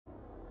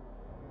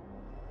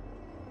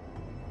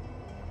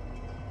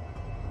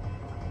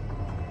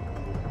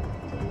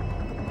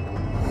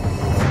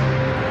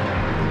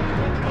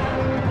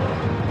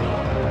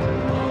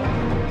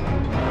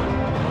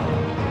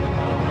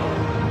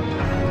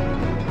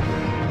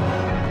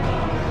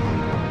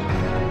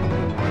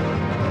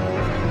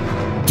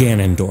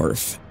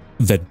Ganondorf,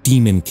 the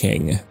Demon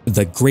King,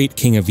 the Great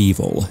King of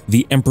Evil,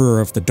 the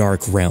Emperor of the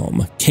Dark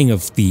Realm, King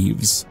of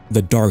Thieves,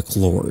 the Dark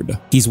Lord.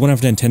 He's one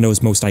of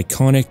Nintendo's most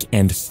iconic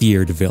and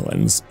feared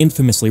villains,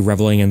 infamously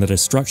reveling in the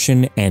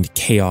destruction and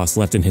chaos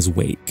left in his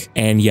wake.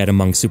 And yet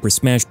among Super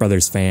Smash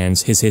Bros.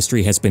 Fans, his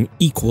history has been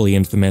equally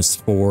infamous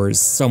for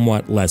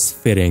somewhat less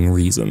fitting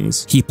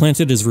reasons. He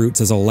planted his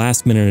roots as a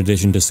last-minute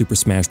addition to Super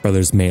Smash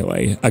Bros.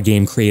 Melee, a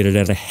game created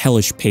at a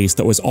hellish pace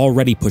that was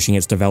already pushing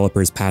its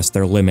developers past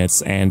their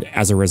limits, and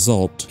as a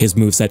result, his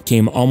moveset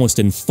came almost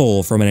in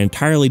full from an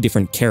entirely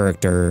different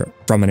character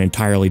from an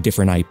entirely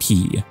different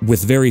IP,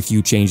 with very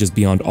few changes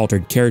beyond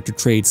altered character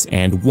traits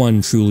and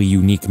one truly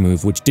unique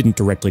move which didn't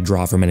directly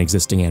draw from an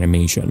existing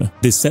animation.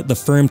 This set the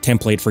firm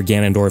template for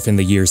Ganondorf in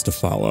the years to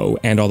follow,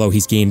 and although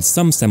he's gained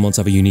some semblance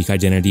of a unique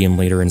identity in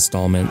later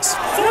installments,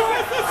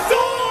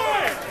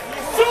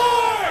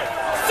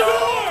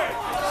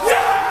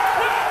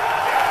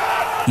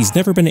 he's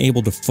never been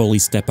able to fully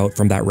step out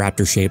from that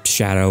raptor-shaped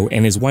shadow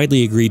and is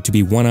widely agreed to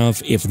be one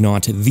of, if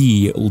not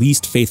the,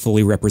 least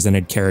faithfully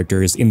represented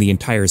characters in the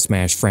entire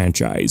Smash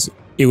franchise.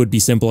 It would be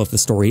simple if the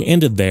story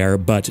ended there,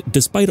 but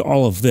despite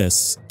all of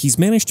this, he's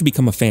managed to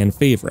become a fan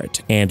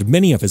favorite, and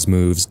many of his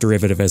moves,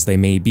 derivative as they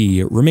may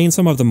be, remain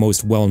some of the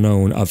most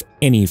well-known of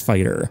any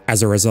fighter.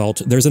 As a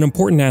result, there's an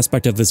important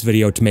aspect of this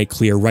video to make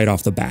clear right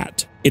off the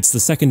bat. It's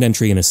the second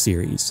entry in a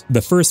series.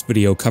 The first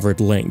video covered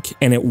Link,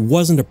 and it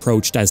wasn't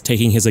approached as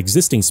taking his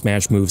existing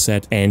Smash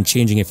moveset and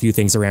changing a few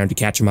things around to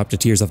catch him up to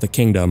Tears of the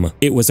Kingdom.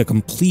 It was a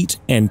complete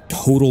and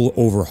total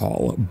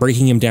overhaul,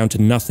 breaking him down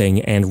to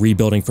nothing and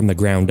rebuilding from the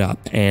ground up,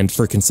 and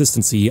for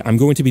consistency, I'm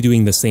going to be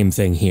doing the same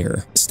thing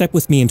here. Step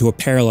with me into a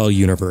parallel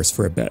universe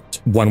for a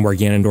bit. One where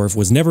Ganondorf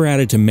was never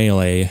added to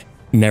Melee,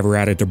 never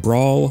added to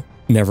Brawl,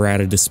 never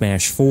added to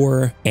Smash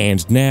 4,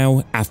 and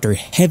now, after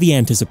heavy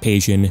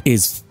anticipation,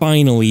 is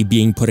finally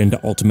being put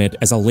into Ultimate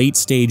as a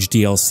late-stage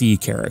DLC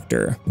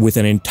character, with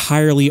an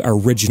entirely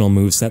original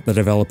moveset the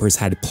developers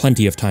had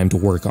plenty of time to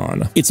work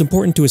on. It's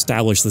important to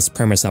establish this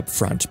premise up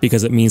front,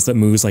 because it means that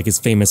moves like his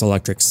famous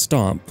Electric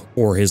Stomp,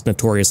 or his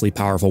notoriously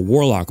powerful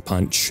Warlock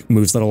Punch,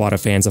 moves that a lot of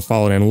fans have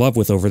fallen in love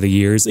with over the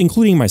years,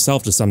 including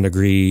myself to some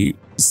degree,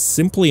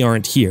 simply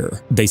aren't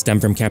here. They stem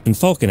from Captain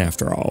Falcon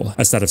after all,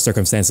 a set of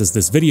circumstances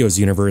this video's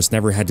universe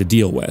never had to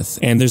deal with,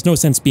 and there's no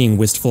sense being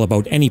wistful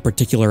about any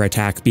particular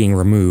attack being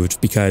removed,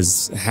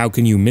 because how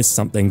can you miss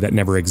something that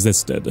never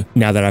existed?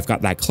 Now that I've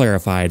got that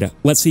clarified,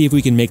 let's see if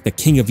we can make the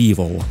King of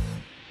Evil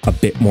a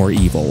bit more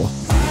evil.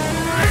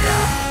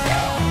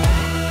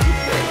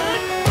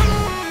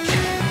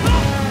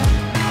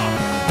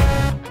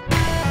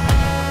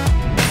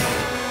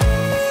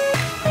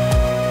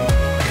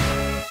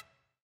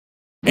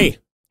 Hey,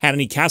 had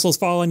any castles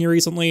fall on you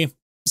recently?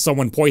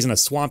 Someone poisoned a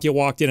swamp you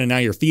walked in and now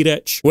your feet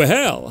itch? Well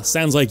hell,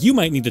 sounds like you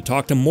might need to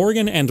talk to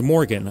Morgan &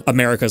 Morgan,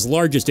 America's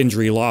largest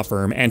injury law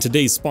firm and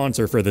today's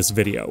sponsor for this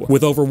video.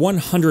 With over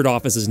 100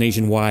 offices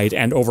nationwide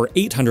and over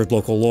 800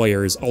 local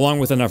lawyers, along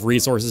with enough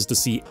resources to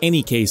see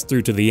any case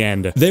through to the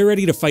end, they're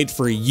ready to fight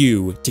for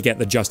you to get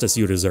the justice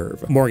you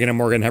deserve. Morgan &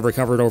 Morgan have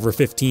recovered over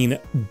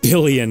 $15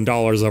 billion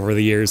over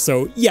the years,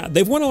 so yeah,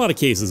 they've won a lot of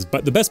cases,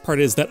 but the best part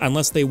is that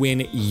unless they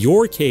win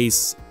your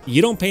case, you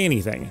don't pay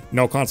anything.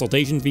 No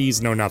consultation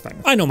fees, no nothing.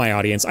 I know my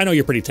audience, I know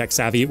you're pretty tech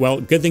savvy.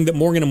 Well, good thing that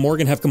Morgan &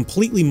 Morgan have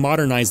completely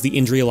modernized the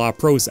injury law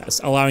process,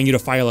 allowing you to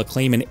file a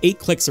claim in 8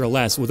 clicks or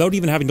less without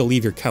even having to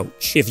leave your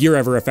couch. If you're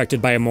ever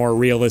affected by a more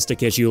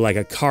realistic issue like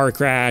a car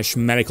crash,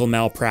 medical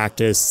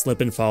malpractice,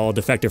 slip and fall,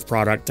 defective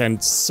product,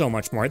 and so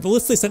much more, the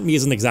list they sent me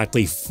isn't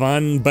exactly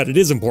fun, but it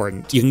is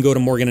important. You can go to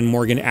Morgan &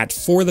 Morgan at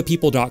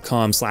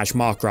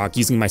forthepeople.com/mockrock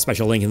using my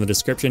special link in the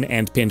description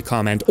and pinned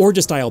comment, or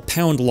just dial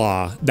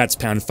 #law, that's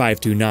pound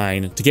 529,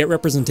 to get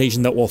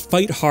representation that will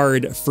fight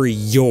hard for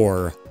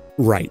your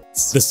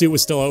rights. The suit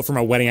was still out from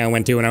a wedding I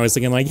went to, and I was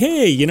thinking like,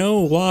 hey, you know,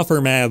 law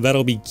firm ad,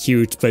 that'll be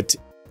cute, but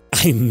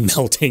I'm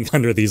melting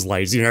under these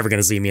lights. You're never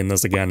gonna see me in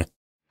this again.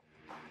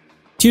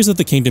 Tears of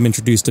the Kingdom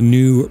introduced a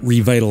new,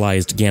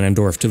 revitalized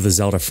Ganondorf to the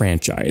Zelda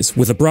franchise,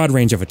 with a broad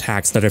range of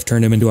attacks that have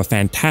turned him into a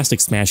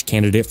fantastic Smash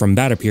candidate from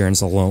that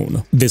appearance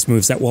alone. This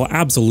moveset will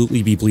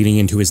absolutely be bleeding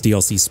into his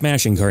DLC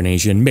Smash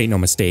incarnation, make no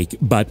mistake,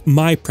 but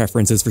my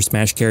preference is for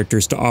Smash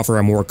characters to offer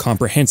a more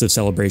comprehensive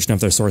celebration of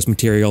their source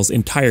material's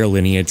entire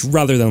lineage,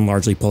 rather than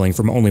largely pulling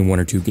from only 1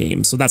 or 2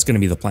 games, so that's going to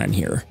be the plan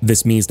here.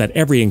 This means that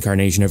every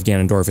incarnation of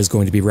Ganondorf is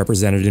going to be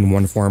represented in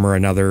one form or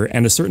another,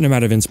 and a certain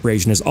amount of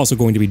inspiration is also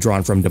going to be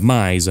drawn from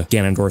Demise,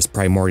 Ganondorf's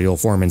primordial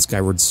form in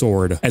Skyward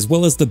Sword, as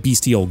well as the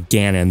bestial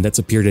Ganon that's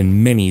appeared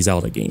in many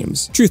Zelda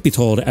games. Truth be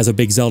told, as a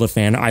big Zelda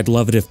fan, I'd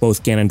love it if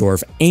both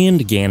Ganondorf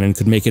and Ganon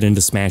could make it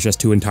into Smash as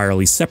 2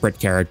 entirely separate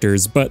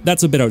characters, but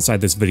that's a bit outside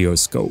this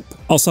video's scope.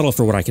 I'll settle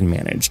for what I can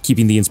manage,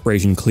 keeping the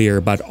inspiration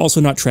clear, but also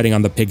not treading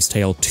on the pig's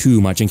tail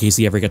too much in case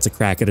he ever gets a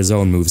crack at his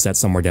own moveset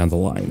somewhere down the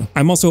line.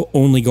 I'm also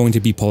only going to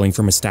be pulling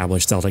from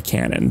established Zelda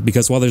canon,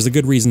 because while there's a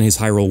good reason his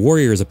Hyrule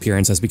Warriors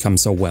appearance has become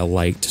so well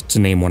liked, to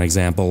name one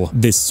example,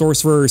 this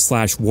sorcerer /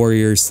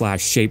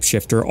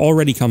 warrior/shapeshifter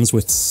already comes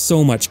with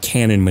so much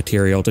canon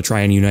material to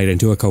try and unite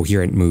into a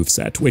coherent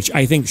moveset, which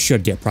I think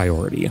should get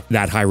priority.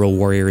 That Hyrule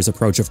Warrior's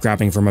approach of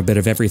grabbing from a bit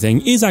of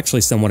everything is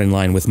actually somewhat in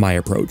line with my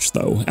approach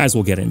though, as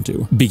we'll get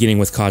into. Beginning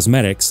with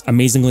cosmetics,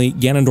 amazingly,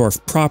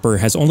 Ganondorf proper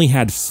has only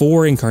had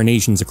 4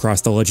 incarnations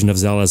across The Legend of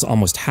Zelda's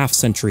almost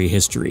half-century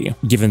history.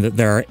 Given that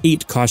there are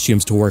 8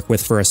 costumes to work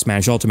with for a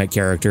Smash Ultimate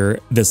character,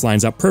 this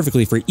lines up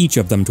perfectly for each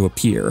of them to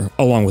appear,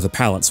 along with a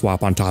palette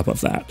swap on top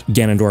of that.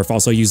 Ganondorf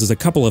also uses a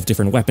couple of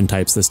different weapon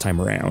types this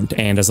time around,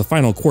 and as a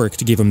final quirk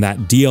to give him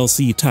that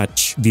DLC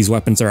touch, these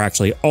weapons are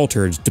actually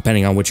altered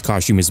depending on which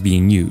costume is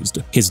being used.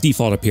 His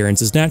default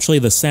appearance is naturally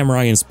the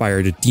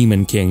samurai-inspired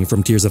Demon King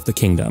from Tears of the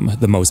Kingdom,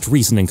 the most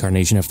recent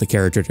incarnation of the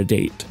character to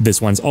date.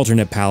 This one's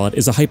alternate palette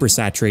is a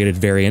hyper-saturated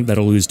variant that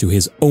alludes to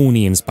his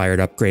Oni-inspired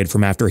upgrade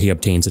from after he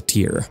obtains a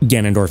tear.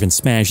 Ganondorf in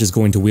Smash is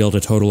going to wield a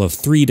total of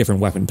 3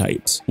 different weapon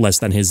types, less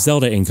than his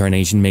Zelda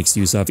incarnation makes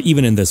use of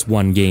even in this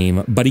one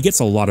game, but he gets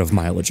a lot of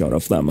mileage out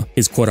of them.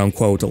 His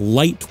quote-unquote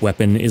light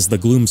weapon is the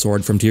Gloom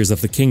Sword from Tears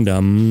of the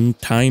Kingdom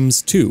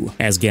 ×2,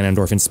 as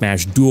Ganondorf in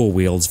Smash dual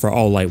wields for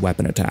all light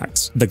weapon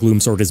attacks. The Gloom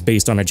Sword is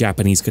based on a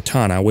Japanese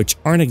katana, which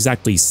aren't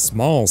exactly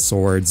small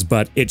swords,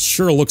 but it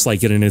sure looks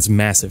like it in his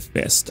massive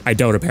fist. I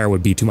doubt a pair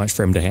would be too much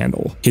for him to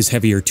handle. His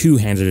heavier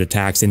two-handed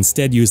attacks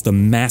instead use the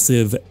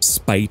massive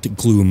spiked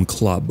Gloom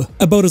Club,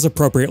 about as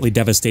appropriately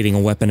devastating a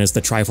weapon as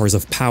the Triforce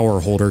of Power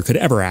holder could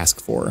ever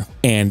ask for.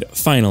 And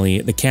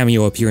finally, the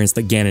cameo appearance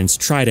that Ganon's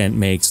trident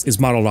makes is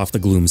modeled off the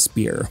Gloom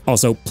Spear.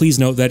 Also, please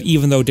note that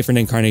even though different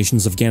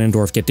incarnations of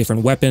Ganondorf get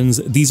different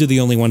weapons, these are the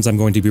only ones I'm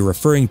going to be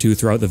referring to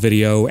throughout the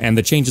video, and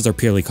the changes are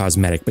purely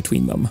cosmetic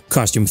between them.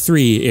 Costume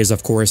 3 is,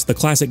 of course, the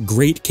classic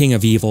Great King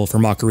of Evil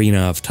from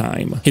Ocarina of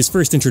Time, his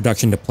first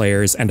introduction to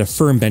players and a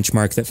firm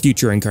benchmark that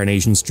future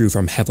incarnations drew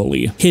from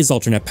heavily. His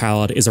alternate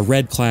palette is a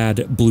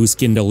red-clad,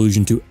 blue-skinned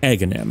allusion to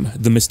Aghanim,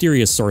 the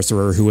mysterious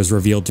sorcerer who was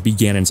revealed to be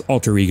Ganon's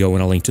alter ego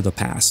in A Link to the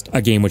Past,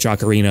 a game which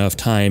Ocarina of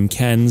Time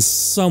can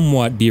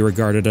somewhat be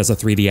regarded as a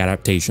 3D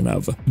adaptation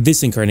of.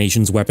 This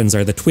incarnation's weapons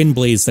are the twin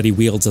blades that he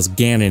wields as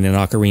Ganon in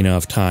Ocarina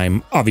of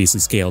Time, obviously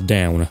scaled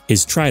down.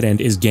 His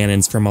trident is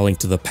Ganon's from A Link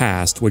to the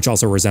Past, which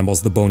also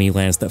resembles the bony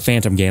lance that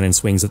Phantom Ganon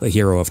swings at the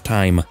Hero of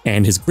Time,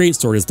 and his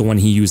greatsword is the one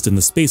he used in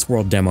the Space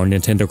World demo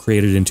Nintendo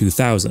created in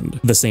 2000,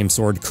 the same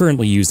sword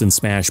currently used in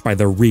Smash by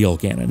the real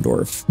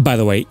Ganondorf. By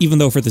the way, even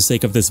though for the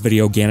sake of this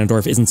video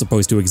Ganondorf isn't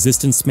supposed to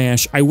exist in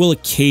Smash, I will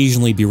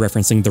occasionally be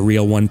referencing the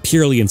real one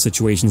purely in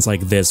situations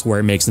like this where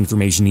it makes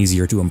information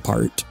easier to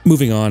impart.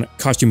 Moving on,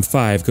 Costume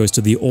 5 goes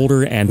to the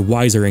older and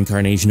wiser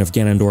incarnation of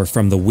Ganondorf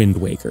from the Wind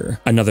Waker,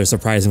 another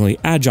surprisingly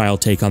agile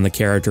take on the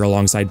character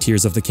alongside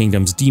Tears of the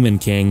Kingdom's Demon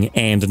King,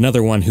 and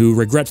another one who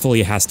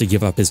regretfully has to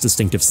give up his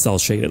distinctive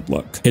cel-shaded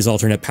look. His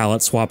alternate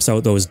palette swaps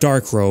out those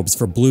dark robes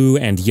for blue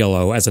and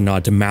yellow as a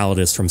nod to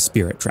Malladus from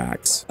Spirit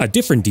Tracks, a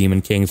different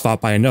Demon King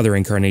fought by another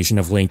incarnation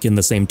of Link in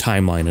the same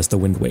timeline as the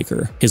Wind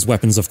Waker. His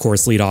weapons of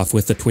course lead off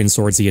with the twin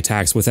swords he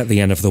attacks with at the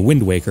end of the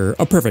Wind Waker,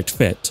 a perfect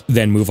fit,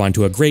 then move on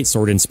to a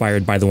greatsword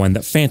inspired by the one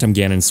that Phantom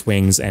Ganon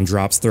swings and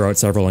drops throughout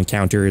several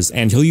encounters,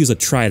 and he'll use a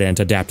trident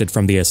adapted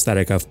from the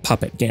aesthetic of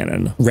Puppet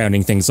Ganon.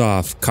 Rounding things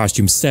off,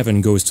 Costume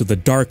 7 goes to the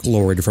Dark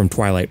Lord from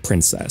Twilight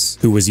Princess,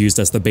 who was used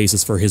as the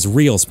basis for his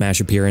real Smash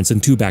appearance in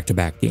 2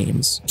 back-to-back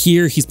games.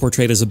 Here, he's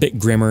portrayed as a bit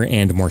grimmer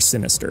and more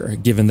sinister,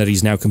 given that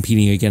he's now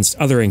competing against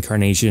other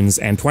incarnations,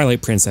 and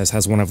Twilight Princess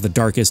has one of the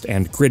darkest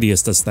and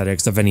grittiest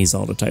aesthetics of any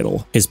Zelda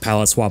title. His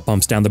palette swap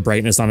bumps down the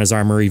brightness on his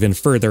armor even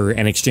further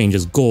and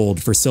exchanges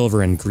gold for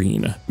silver and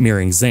green,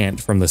 mirroring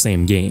Zant from the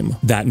same game.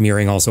 That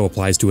mirroring also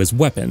applies to his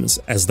weapons,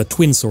 as the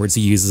twin swords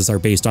he uses are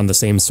based on the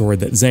same sword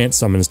that Zant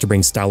summons to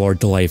bring Star-Lord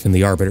to life in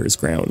the Arbiter's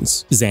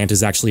Grounds. Zant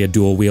is actually a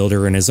dual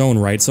wielder in his own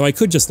right, so I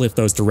could just lift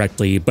those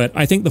directly, but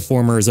I think the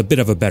former is a bit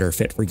of a better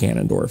fit for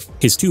Ganondorf.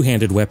 His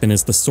two-handed weapon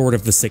is the Sword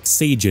of the Six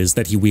Sages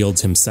that he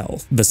wields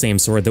himself, the same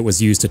sword that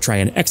was used to try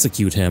and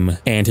execute him,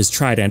 and his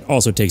trident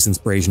also takes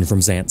inspiration from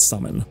Zant's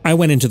summon. I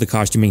went into the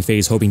costuming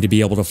phase hoping to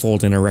be able to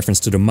fold in a reference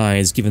to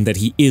Demise, given that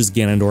he is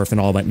Ganondorf in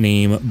all but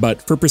name,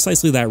 but for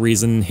precisely that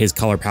reason, his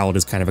color palette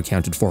is kind of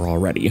accounted for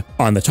already.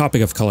 On the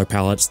topic of color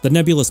palettes, the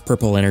nebulous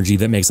purple energy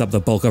that makes up the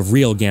bulk of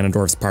real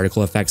Ganondorf's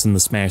particle effects in the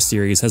Smash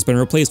series has been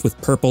replaced with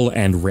purple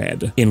and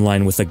red, in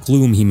line with the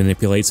gloom he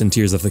manipulates in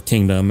Tears of the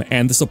Kingdom,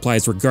 and this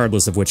applies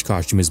regardless of which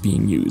costume is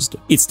being used.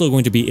 It's still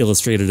going to be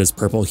illustrated as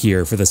purple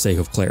here for the sake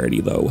of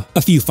clarity though.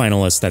 A few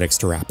final aesthetics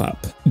to wrap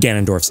up.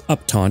 Ganondorf's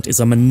up taunt is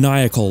a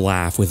maniacal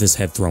laugh with his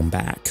head thrown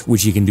back,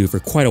 which he can do for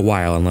quite a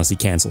while unless he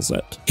cancels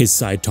it. His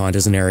side taunt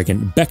is an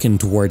arrogant beckon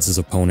towards his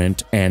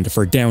opponent, and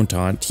for down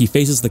taunt, he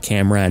faces the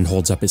camera and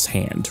holds up his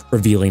hand,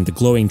 revealing the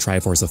glowing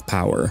Triforce of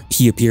Power.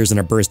 He appears in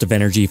a burst of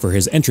energy for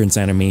his entrance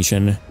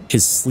animation.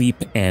 His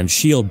sleep and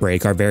shield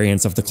break are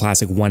variants of the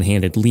classic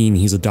one-handed lean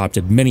he's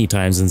adopted many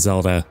times in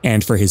Zelda,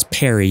 and for his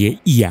parry,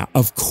 yeah,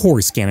 of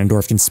course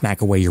Ganondorf can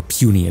smack away your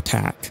puny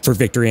attack. For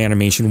victory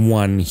animation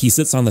 1, he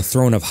sits on the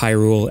throne of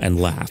Hyrule and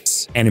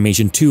laughs.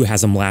 Animation 2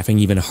 has him laughing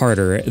even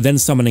harder, then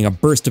summoning a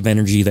burst of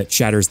energy that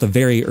shatters the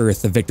very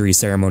earth the victory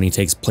ceremony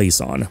takes place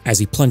on, as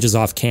he plunges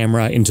off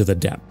camera into into the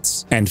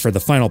depths. And for the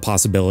final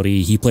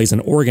possibility, he plays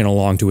an organ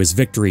along to his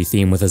victory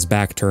theme with his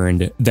back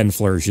turned, then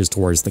flourishes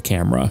towards the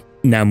camera.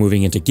 Now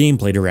moving into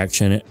gameplay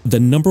direction, the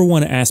number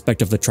one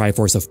aspect of the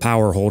Triforce of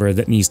Power holder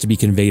that needs to be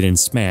conveyed in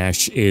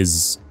Smash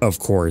is, of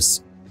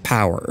course,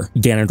 power.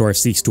 Ganondorf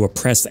seeks to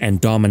oppress and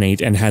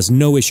dominate and has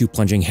no issue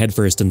plunging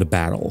headfirst into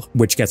battle,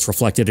 which gets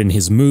reflected in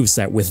his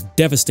moveset with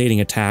devastating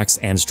attacks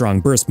and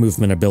strong burst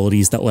movement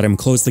abilities that let him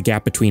close the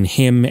gap between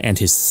him and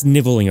his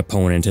sniveling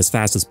opponent as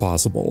fast as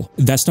possible.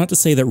 That's not to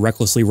say that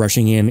recklessly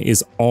rushing in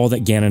is all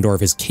that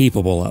Ganondorf is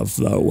capable of,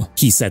 though.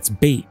 He sets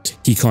bait,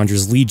 he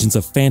conjures legions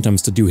of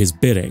phantoms to do his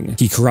bidding,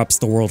 he corrupts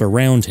the world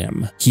around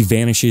him, he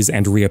vanishes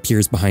and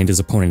reappears behind his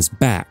opponent's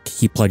back,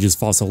 he pledges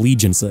false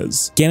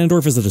allegiances.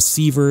 Ganondorf is a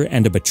deceiver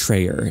and a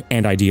betrayer,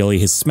 and ideally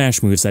his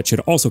Smash moveset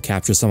should also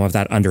capture some of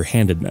that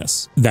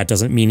underhandedness. That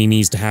doesn't mean he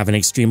needs to have an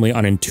extremely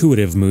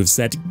unintuitive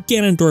moveset.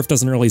 Ganondorf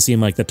doesn't really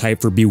seem like the type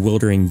for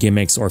bewildering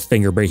gimmicks or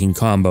finger-breaking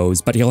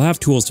combos, but he'll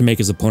have tools to make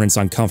his opponents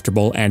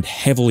uncomfortable and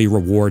heavily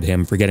reward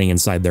him for getting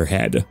inside their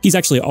head. He's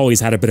actually always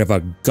had a bit of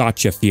a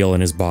gotcha feel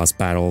in his boss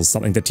battles,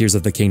 something that Tears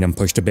of the Kingdom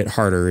pushed a bit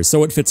harder,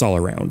 so it fits all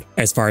around.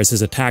 As far as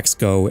his attacks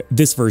go,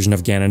 this version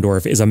of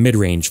Ganondorf is a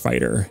mid-range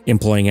fighter,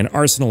 employing an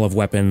arsenal of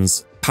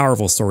weapons,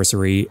 powerful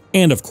sorcery,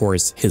 and of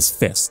course, his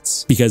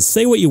fists. Because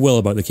say what you will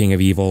about the King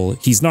of Evil,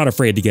 he's not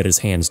afraid to get his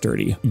hands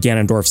dirty.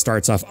 Ganondorf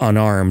starts off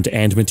unarmed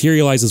and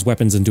materializes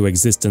weapons into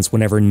existence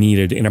whenever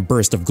needed in a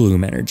burst of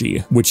gloom energy,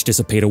 which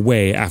dissipate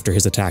away after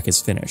his attack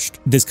is finished.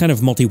 This kind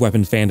of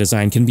multi-weapon fan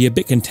design can be a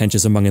bit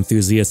contentious among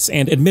enthusiasts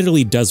and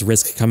admittedly does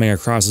risk coming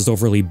across as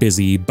overly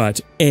busy, but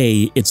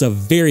A, it's a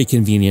very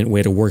convenient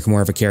way to work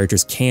more of a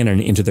character's canon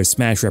into their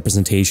Smash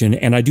representation,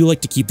 and I do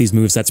like to keep these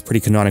movesets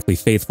pretty canonically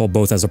faithful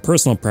both as a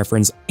personal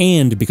preference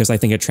and because I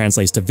think it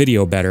translates to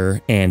video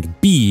better, and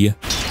B,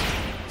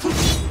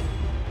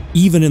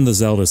 even in the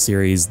Zelda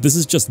series, this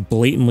is just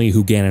blatantly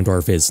who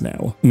Ganondorf is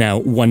now. Now,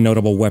 one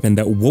notable weapon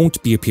that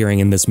won't be appearing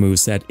in this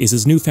moveset is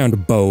his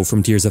newfound bow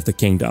from Tears of the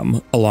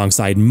Kingdom,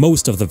 alongside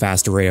most of the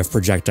vast array of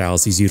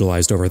projectiles he's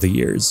utilized over the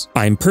years.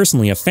 I'm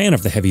personally a fan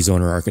of the heavy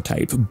zoner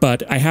archetype,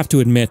 but I have to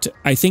admit,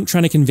 I think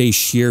trying to convey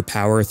sheer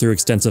power through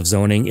extensive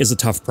zoning is a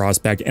tough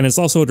prospect, and it's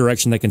also a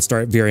direction that can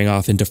start veering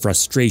off into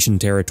frustration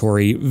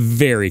territory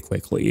very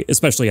quickly,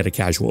 especially at a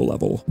casual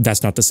level.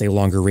 That's not to say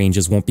longer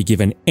ranges won't be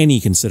given any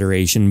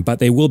consideration, but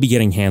they will be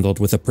getting handled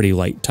with a pretty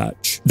light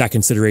touch. That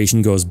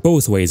consideration goes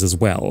both ways as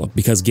well,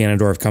 because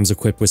Ganondorf comes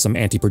equipped with some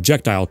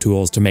anti-projectile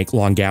tools to make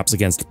long gaps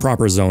against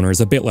proper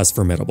zoners a bit less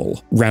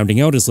formidable. Rounding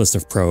out his list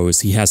of pros,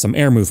 he has some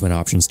air movement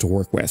options to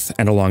work with,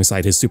 and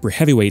alongside his super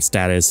heavyweight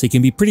status, he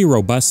can be pretty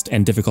robust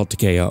and difficult to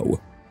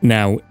KO.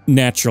 Now,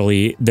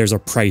 naturally, there's a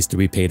price to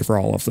be paid for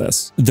all of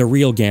this. The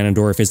real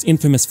Ganondorf is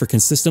infamous for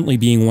consistently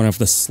being one of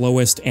the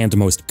slowest and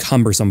most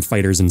cumbersome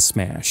fighters in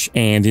Smash,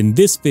 and in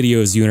this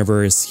video's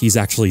universe, he's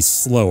actually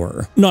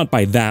slower. Not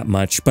by that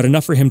much, but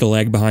enough for him to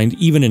lag behind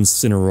even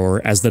Incineroar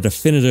as the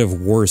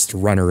definitive worst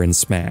runner in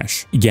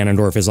Smash.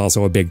 Ganondorf is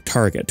also a big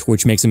target,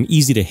 which makes him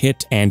easy to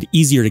hit and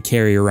easier to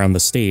carry around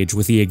the stage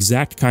with the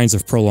exact kinds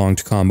of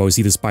prolonged combos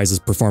he despises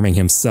performing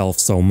himself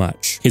so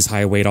much. His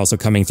high weight also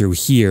coming through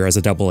here as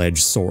a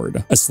double-edged sword.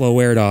 A slow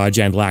air dodge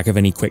and lack of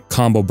any quick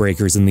combo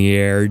breakers in the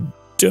air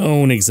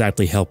don't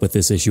exactly help with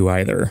this issue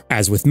either.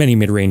 As with many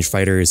mid-range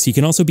fighters, he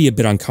can also be a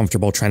bit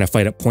uncomfortable trying to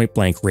fight at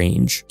point-blank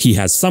range. He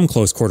has some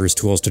close quarters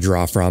tools to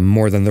draw from,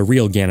 more than the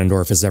real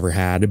Ganondorf has ever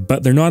had,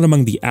 but they're not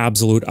among the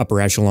absolute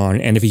upper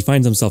echelon, and if he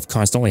finds himself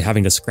constantly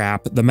having to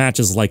scrap, the match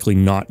is likely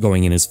not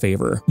going in his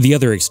favor. The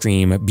other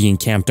extreme, being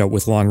camped out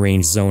with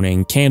long-range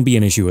zoning, can be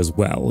an issue as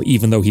well,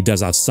 even though he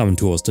does have some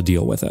tools to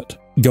deal with it.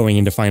 Going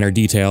into finer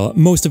detail,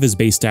 most of his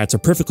base stats are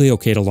perfectly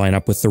okay to line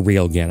up with the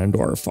real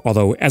Ganondorf,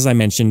 although as I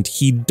mentioned,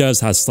 he does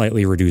have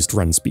slightly reduced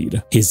run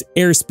speed. His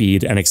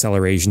airspeed and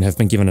acceleration have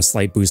been given a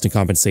slight boost in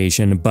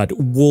compensation, but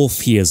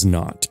Wolf he is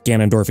not.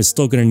 Ganondorf is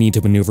still going to need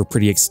to maneuver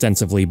pretty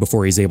extensively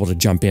before he's able to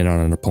jump in on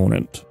an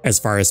opponent. As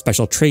far as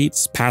special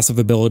traits, passive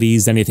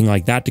abilities, anything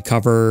like that to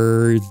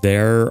cover,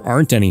 there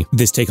aren't any.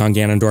 This take on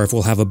Ganondorf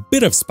will have a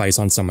bit of spice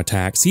on some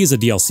attacks. He is a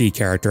DLC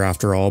character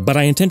after all, but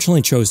I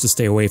intentionally chose to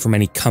stay away from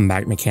any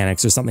comeback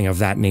mechanics or something of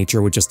that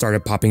nature, which just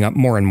started popping up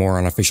more and more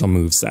on official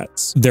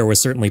movesets. There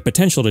was certainly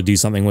potential to do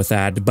something with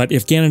that, but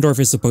if Ganondorf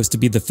is supposed to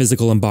be the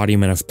physical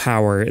embodiment of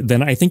power,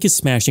 then I think his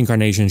Smash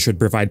incarnation should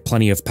provide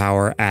plenty of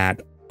power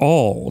at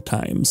all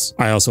times.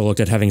 I also looked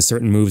at having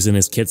certain moves in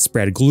his kit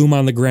spread gloom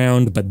on the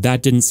ground, but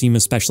that didn't seem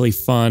especially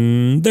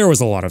fun. There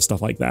was a lot of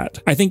stuff like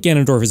that. I think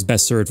Ganondorf is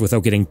best served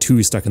without getting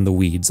too stuck in the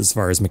weeds as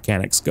far as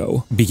mechanics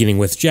go. Beginning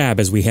with jab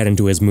as we head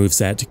into his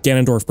moveset,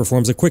 Ganondorf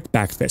performs a quick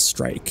back fist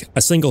strike,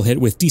 a single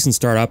hit with decent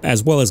startup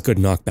as well as good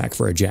knockback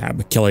for a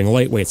jab, killing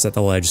lightweights at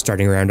the ledge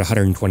starting around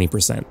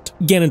 120%.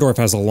 Ganondorf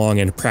has a long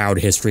and proud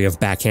history of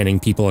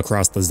backhanding people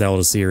across the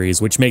Zelda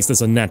series, which makes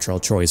this a natural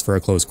choice for a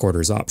close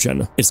quarters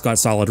option. It's got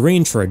solid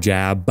range for a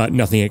jab, but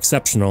nothing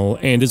exceptional,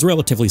 and is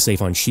relatively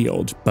safe on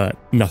shield, but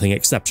nothing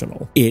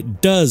exceptional.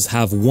 It does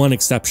have one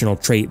exceptional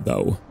trait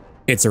though: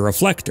 It's a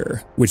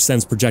reflector, which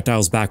sends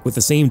projectiles back with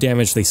the same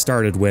damage they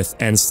started with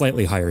and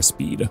slightly higher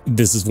speed.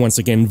 This is once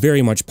again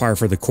very much par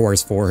for the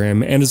course for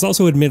him, and is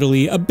also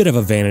admittedly a bit of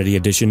a vanity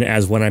addition,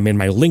 as when I made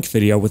my Link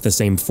video with the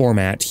same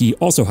format, he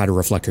also had a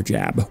reflector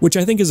jab, which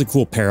I think is a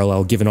cool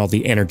parallel given all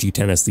the energy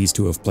tennis these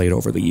two have played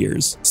over the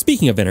years.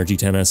 Speaking of energy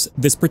tennis,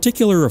 this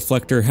particular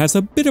reflector has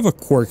a bit of a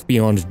quirk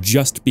beyond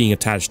just being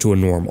attached to a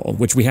normal,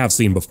 which we have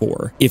seen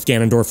before. If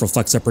Ganondorf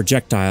reflects a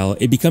projectile,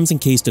 it becomes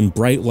encased in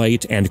bright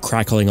light and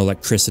crackling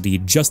electricity,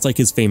 just like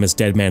his famous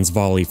Dead Man's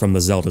Volley from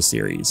the Zelda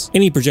series.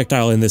 Any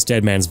projectile in this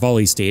Dead Man's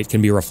Volley state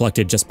can be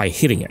reflected just by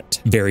hitting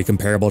it, very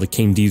comparable to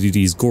King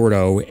Dedede's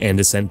Gerudo, and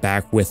is sent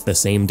back with the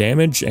same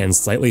damage and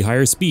slightly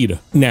higher speed.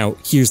 Now,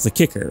 here's the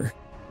kicker.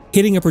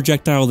 Hitting a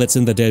projectile that's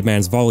in the Dead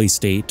Man's Volley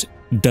state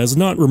does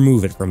not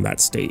remove it from that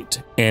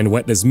state, and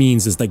what this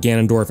means is that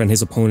Ganondorf and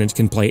his opponent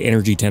can play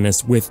energy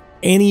tennis with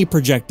any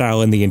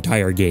projectile in the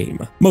entire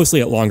game,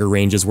 mostly at longer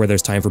ranges where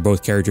there's time for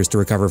both characters to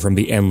recover from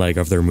the end leg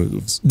of their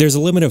moves. There's a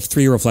limit of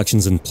 3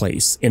 reflections in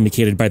place,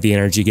 indicated by the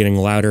energy getting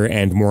louder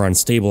and more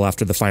unstable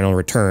after the final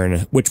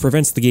return, which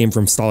prevents the game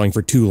from stalling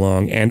for too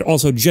long and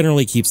also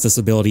generally keeps this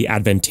ability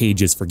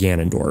advantageous for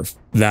Ganondorf.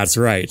 That's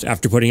right,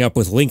 after putting up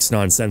with Link's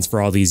nonsense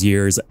for all these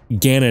years,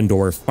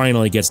 Ganondorf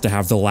finally gets to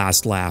have the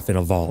last laugh in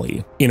a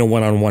volley. In a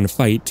one-on-one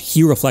fight,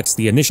 he reflects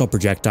the initial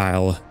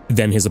projectile,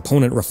 then his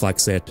opponent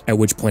reflects it, at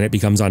which point it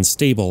becomes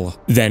unstable.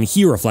 Then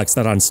he reflects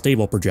that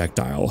unstable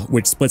projectile,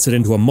 which splits it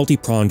into a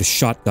multi-pronged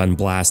shotgun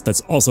blast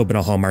that's also been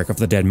a hallmark of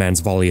the Dead Man's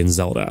Volley in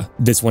Zelda.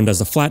 This one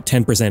does a flat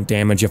 10%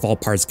 damage if all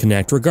parts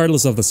connect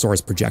regardless of the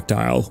source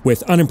projectile,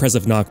 with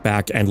unimpressive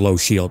knockback and low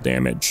shield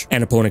damage.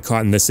 An opponent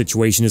caught in this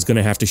situation is going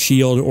to have to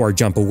shield or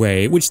jump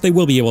away, which they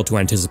will be able to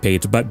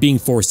anticipate, but being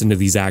forced into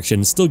these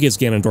actions still gives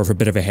Ganondorf a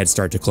bit of a head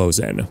start to close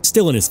in.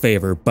 Still in his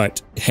favor,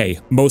 but hey,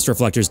 most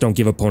reflectors don't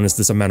give opponents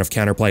this amount of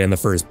counterplay in the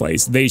first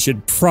place. They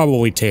should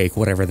probably take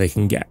whatever they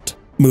can get.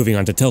 Moving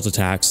on to tilt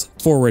attacks,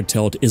 forward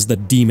tilt is the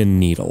Demon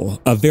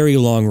Needle, a very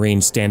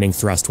long-range standing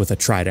thrust with a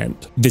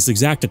trident. This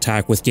exact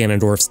attack with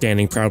Ganondorf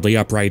standing proudly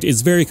upright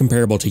is very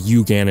comparable to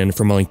Yuga-Ganon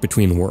from A Link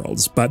Between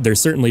Worlds, but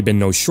there's certainly been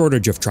no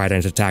shortage of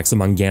trident attacks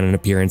among Ganon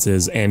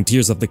appearances, and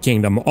Tears of the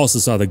Kingdom also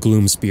saw the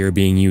Gloom Spear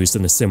being used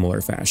in a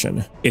similar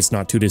fashion. It's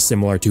not too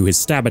dissimilar to his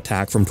stab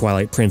attack from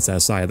Twilight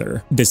Princess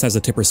either. This has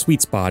a tipper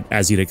sweet spot,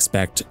 as you'd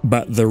expect,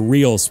 but the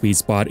real sweet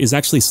spot is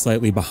actually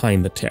slightly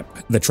behind the tip.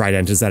 The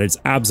trident is at its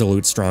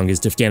absolute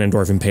strongest if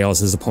Ganondorf impales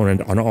his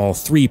opponent on all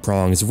 3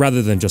 prongs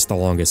rather than just the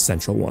longest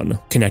central one.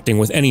 Connecting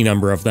with any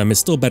number of them is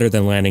still better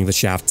than landing the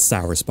shaft's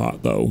sour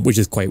spot though, which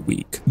is quite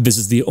weak. This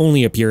is the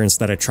only appearance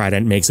that a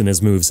trident makes in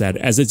his moveset,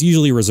 as it's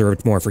usually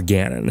reserved more for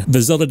Ganon.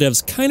 The Zelda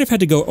devs kind of had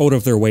to go out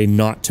of their way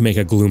not to make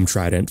a Gloom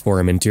Trident for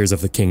him in Tears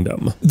of the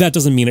Kingdom. That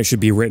doesn't mean it should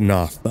be written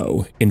off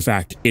though. In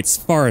fact, it's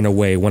far and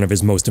away one of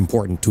his most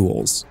important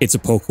tools. It's a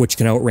poke which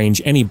can outrange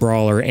any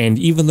brawler and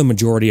even the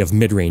majority of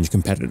mid-range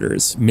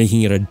competitors,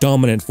 making it a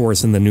dominant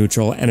force in the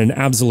neutral and an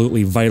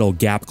absolutely vital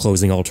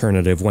gap-closing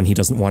alternative when he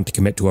doesn't want to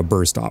commit to a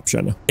burst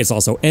option. It's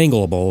also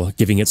angleable,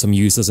 giving it some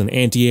use as an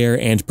anti-air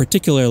and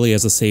particularly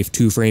as a safe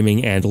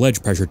 2-framing and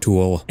ledge pressure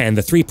tool, and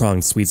the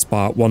 3-pronged sweet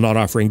spot, while not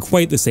offering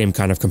quite the same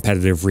kind of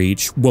competitive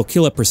reach, will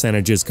kill at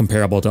percentages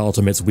comparable to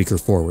Ultimate's weaker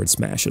forward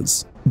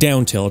smashes.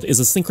 Down tilt is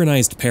a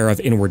synchronized pair of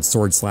inward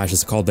sword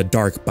slashes called the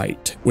Dark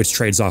Bite, which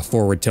trades off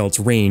forward tilt's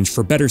range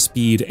for better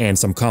speed and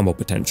some combo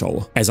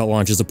potential, as it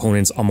launches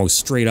opponents almost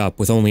straight up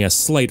with only a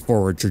slight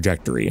forward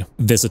trajectory.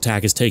 This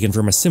attack is taken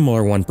from a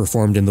similar one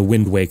performed in the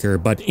Wind Waker,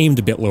 but aimed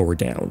a bit lower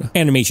down.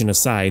 Animation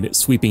aside,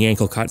 sweeping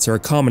ankle cuts are a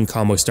common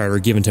combo starter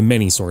given to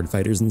many sword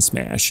fighters in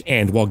Smash,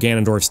 and while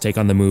Ganondorf's take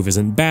on the move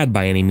isn't bad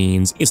by any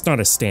means, it's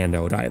not a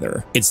standout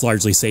either. It's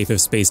largely safe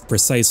if spaced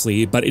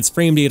precisely, but its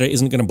frame data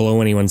isn't going to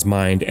blow anyone's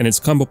mind, and its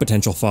combo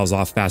potential falls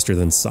off faster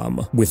than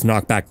some, with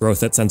knockback growth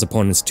that sends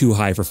opponents too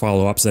high for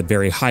follow-ups at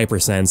very high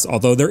percents,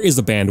 although there is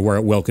a band where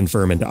it will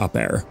confirm into up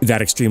air.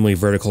 That extremely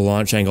vertical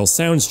launch angle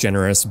sounds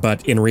generous,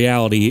 but in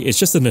reality, it's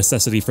just a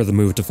necessity for the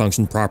move to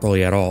function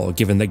properly at all,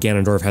 given that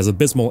Ganondorf has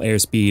abysmal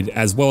airspeed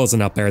as well as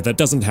an up air that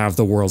doesn't have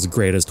the world's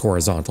greatest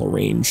horizontal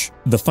range.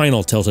 The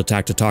final tilt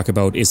attack to talk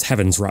about is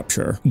Heaven's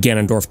Rupture.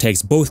 Ganondorf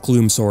takes both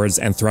Gloom Swords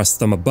and thrusts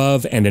them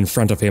above and in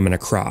front of him and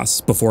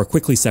across, before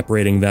quickly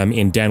separating them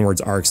in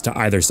downwards arcs to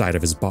either side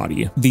of his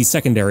body. These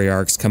secondary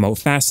arcs come out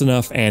fast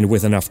enough and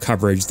with enough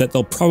coverage that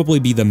they'll probably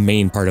be the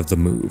main part of the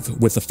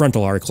move, with the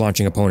frontal arc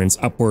launching opponents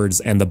upwards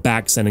and the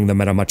back sending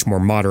them at a much more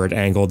moderate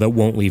angle that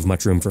won't leave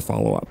much room for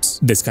follow-ups.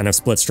 This kind of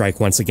split strike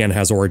once again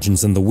has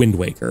origins in the Wind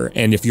Waker,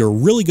 and if you're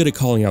really good at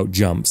calling out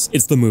jumps,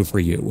 it's the move for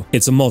you.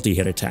 It's a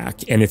multi-hit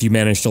attack, and if you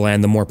manage to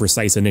land the more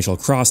precise initial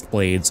crossed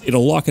blades,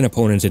 it'll lock an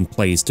opponent in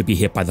place to be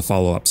hit by the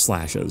follow-up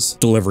slashes,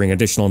 delivering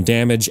additional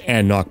damage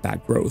and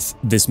knockback growth.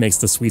 This makes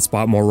the sweet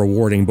spot more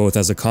rewarding both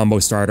as a combo combo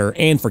starter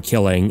and for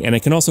killing, and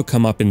it can also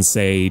come up in,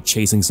 say,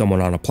 chasing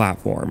someone on a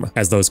platform,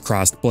 as those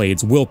crossed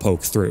blades will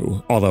poke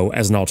through, although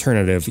as an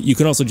alternative, you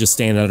can also just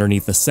stand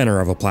underneath the center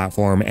of a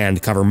platform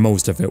and cover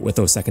most of it with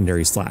those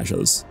secondary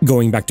slashes.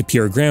 Going back to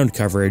pure ground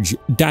coverage,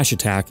 dash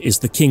attack is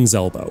the King's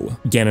Elbow.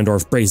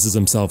 Ganondorf braces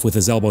himself with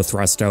his elbow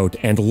thrust out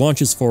and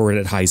launches forward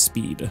at high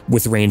speed,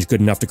 with range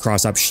good enough to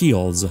cross up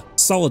shields,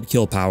 solid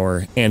kill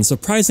power, and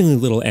surprisingly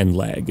little end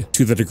lag,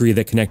 to the degree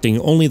that connecting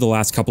only the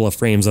last couple of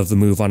frames of the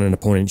move on an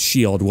opponent's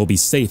shield will be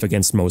safe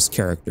against most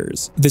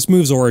characters. This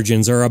move's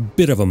origins are a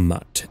bit of a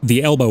mutt.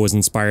 The elbow was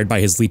inspired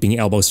by his leaping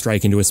elbow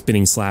strike into a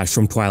spinning slash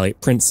from Twilight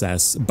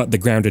Princess, but the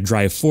grounded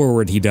drive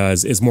forward he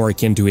does is more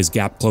akin to his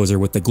gap closer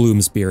with the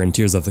Gloom Spear in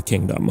Tears of the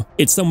Kingdom.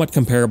 It's somewhat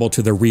comparable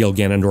to the real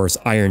Ganondorf's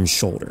Iron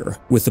Shoulder,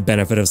 with the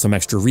benefit of some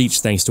extra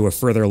reach thanks to a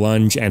further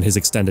lunge and his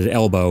extended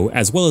elbow,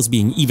 as well as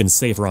being even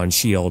safer on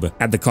shield,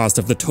 at the cost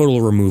of the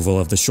total removal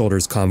of the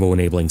shoulder's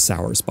combo-enabling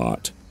sour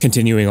spot.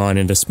 Continuing on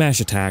into smash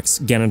attacks,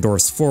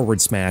 Ganondorf's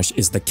forward smash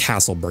is the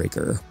Castle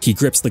Breaker. He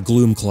grips the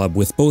Gloom Club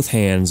with both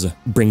hands,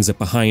 brings it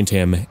behind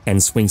him,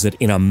 and swings it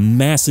in a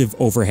massive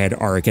overhead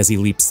arc as he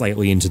leaps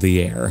slightly into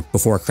the air,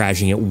 before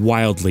crashing it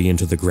wildly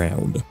into the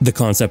ground. The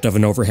concept of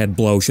an overhead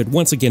blow should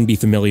once again be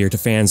familiar to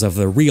fans of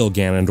the real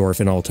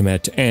Ganondorf in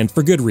Ultimate, and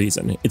for good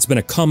reason. It's been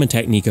a common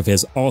technique of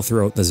his all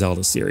throughout the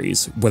Zelda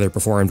series, whether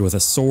performed with a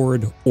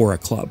sword or a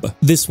club.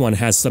 This one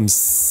has some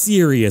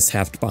serious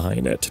heft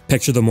behind it.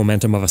 Picture the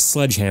momentum of a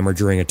sledgehammer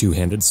during a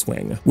two-handed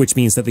swing, which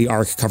means that the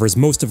arc covers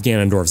most of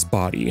Ganondorf's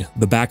body,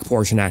 the back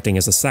portion acting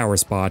as a sour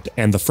spot,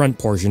 and the front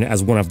portion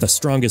as one of the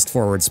strongest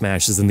forward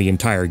smashes in the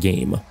entire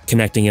game.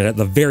 Connecting it at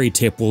the very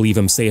tip will leave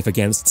him safe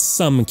against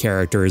some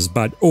characters,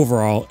 but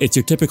overall, it's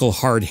your typical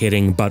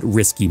hard-hitting but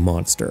risky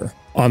monster.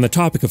 On the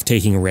topic of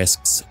taking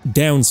risks,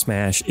 down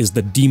smash is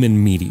the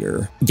Demon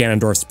Meteor.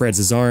 Ganondorf spreads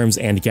his arms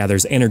and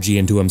gathers energy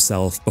into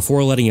himself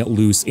before letting it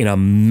loose in a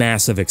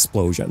massive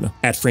explosion.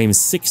 At frame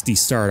 60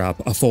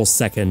 startup, a full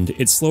second,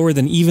 it's slower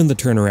than even the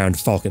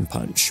turnaround Falcon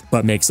Punch,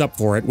 but makes up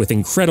for it with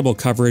incredible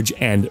coverage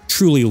and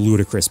truly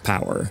ludicrous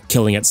power,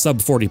 killing at sub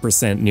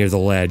 40% near the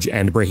ledge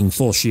and breaking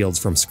full shields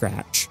from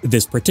scratch.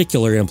 This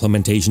particular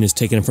implementation is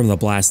taken from the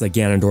blast that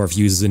Ganondorf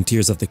uses in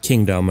Tears of the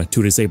Kingdom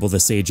to disable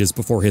the sages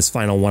before his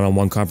final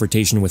one-on-one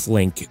confrontation with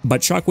Link,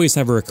 but shockwaves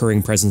have a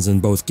recurring presence in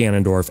both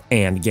Ganondorf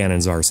and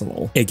Ganon's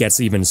arsenal. It gets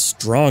even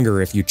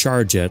stronger if you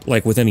charge it,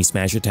 like with any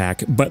smash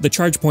attack, but the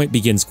charge point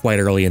begins quite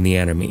early in the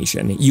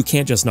animation. You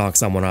can't just knock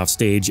someone off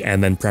stage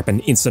and then prep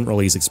an instant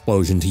release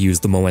explosion to use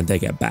the moment they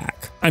get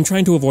back. I'm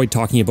trying to avoid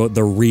talking about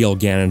the real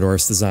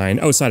Ganondorf's design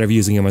outside of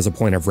using him as a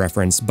point of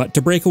reference, but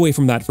to break away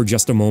from that for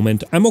just a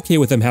moment, I'm okay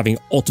with him having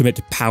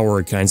ultimate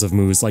power kinds of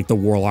moves like the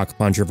Warlock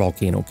Punch or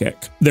Volcano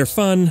Kick. They're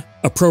fun,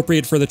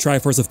 appropriate for the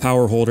Triforce of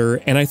Power holder,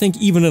 and I think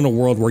even in a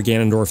world where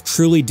Ganondorf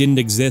truly didn't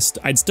exist,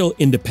 I'd still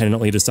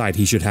independently decide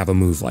he should have a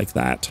move like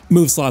that.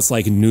 Move slots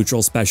like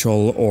Neutral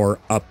Special or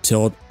Up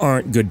Tilt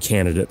aren't good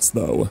candidates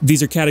though.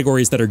 These are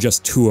categories that are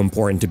just too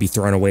important to be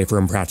thrown away for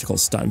impractical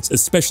stunts,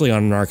 especially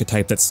on an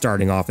archetype that's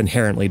starting off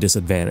inherently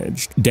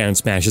disadvantaged. Down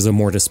smash is a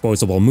more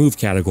disposable move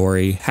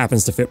category,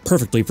 happens to fit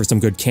perfectly for some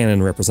good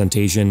canon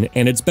representation,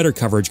 and its better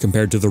coverage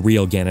compared to the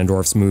real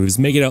Ganondorf's moves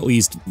make it at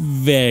least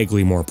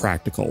vaguely more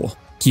practical.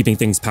 Keeping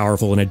things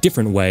powerful in a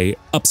different way,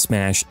 up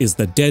smash is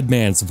the Dead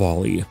Man's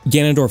Volley.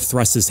 Ganondorf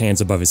thrusts his hands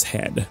above his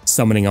head,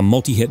 summoning a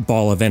multi-hit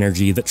ball of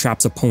energy that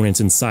traps opponents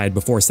inside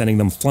before sending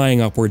them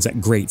flying upwards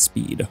at great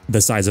speed.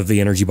 The size of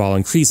the energy ball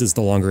increases the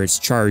longer it's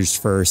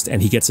charged first,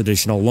 and he gets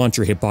additional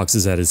launcher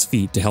hitboxes at his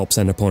feet to help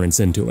send opponents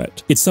into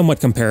it. It's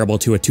somewhat comparable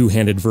to a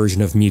two-handed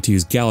version of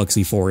Mewtwo's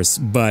Galaxy Force,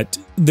 but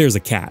there's a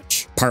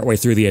catch. Partway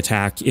through the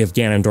attack, if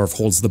Ganondorf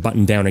holds the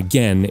button down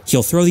again,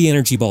 he'll throw the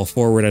energy ball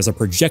forward as a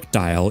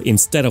projectile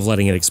instead of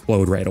letting it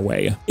explode right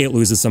away. It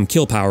loses some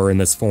kill power in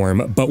this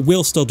form, but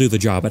will still do the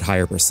job at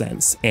higher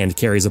percents, and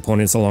carries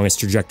opponents along its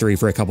trajectory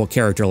for a couple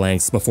character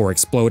lengths before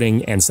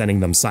exploding and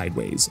sending them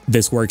sideways.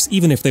 This works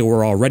even if they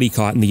were already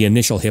caught in the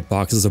initial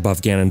hitboxes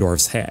above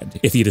Ganondorf's head.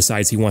 If he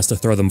decides he wants to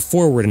throw them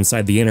forward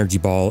inside the energy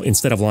ball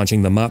instead of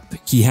launching them up,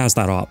 he has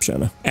that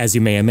option. As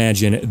you may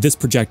imagine, this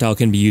projectile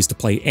can be used to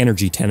play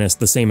energy tennis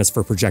the same as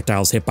for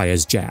projectiles hit by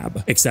his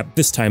jab, except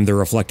this time the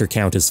reflector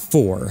count is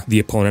 4. The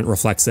opponent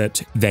reflects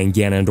it, then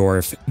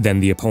Ganondorf, then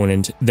the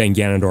opponent, then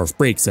Ganondorf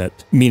breaks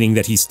it, meaning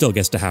that he still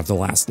gets to have the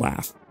last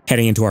laugh.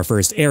 Heading into our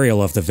first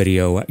aerial of the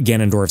video,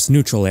 Ganondorf's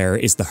neutral air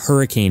is the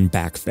Hurricane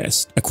Back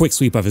Fist, a quick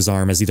sweep of his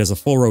arm as he does a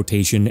full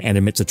rotation and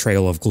emits a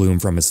trail of gloom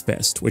from his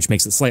fist, which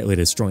makes it slightly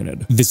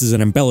disjointed. This is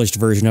an embellished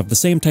version of the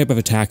same type of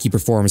attack he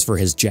performs for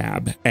his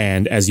jab,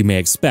 and as you may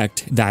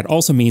expect, that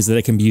also means that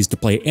it can be used to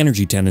play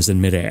energy tennis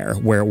in midair,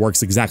 where it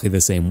works exactly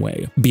the same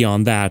way.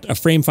 Beyond that, a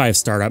frame 5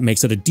 startup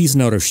makes it a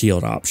decent out of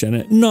shield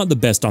option, not the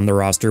best on the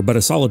roster, but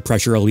a solid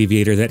pressure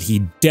alleviator that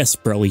he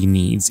desperately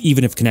needs,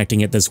 even if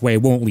connecting it this way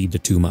won't lead to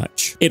too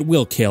much. It It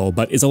will kill,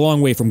 but is a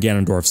long way from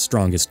Ganondorf's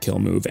strongest kill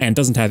move, and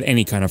doesn't have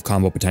any kind of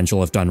combo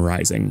potential if done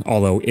rising,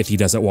 although if he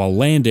does it while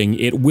landing,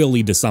 it will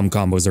lead to some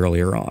combos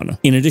earlier on.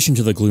 In addition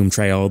to the Gloom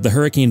Trail, the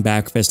Hurricane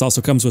Backfist also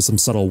comes with some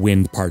subtle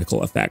wind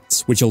particle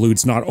effects, which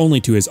alludes not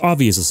only to his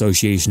obvious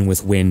association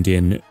with wind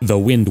in The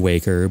Wind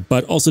Waker,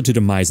 but also to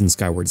Demise in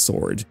Skyward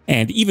Sword,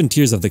 and even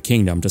Tears of the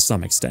Kingdom to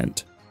some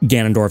extent.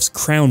 Ganondorf's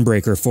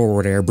Crownbreaker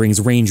forward air brings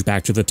range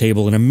back to the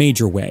table in a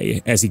major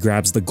way, as he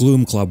grabs the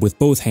Gloom Club with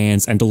both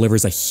hands and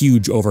delivers a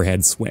huge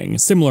overhead swing,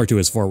 similar to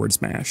his forward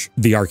smash.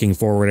 The arcing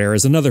forward air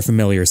is another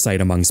familiar sight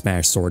among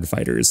Smash sword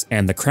fighters,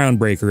 and the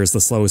Crownbreaker is the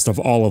slowest of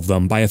all of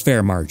them by a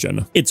fair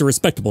margin. It's a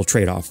respectable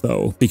trade-off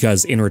though,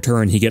 because in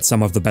return he gets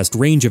some of the best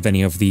range of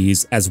any of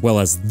these, as well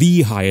as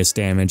the highest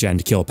damage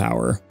and kill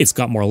power. It's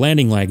got more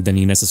landing lag than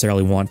you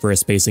necessarily want for a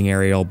spacing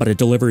aerial, but it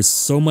delivers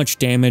so much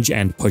damage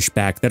and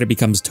pushback that it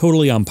becomes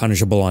totally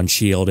unpunishable on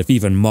shield if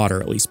even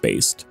moderately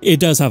spaced. It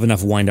does have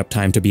enough wind-up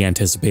time to be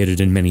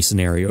anticipated in many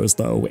scenarios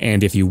though,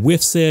 and if he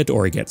whiffs it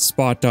or gets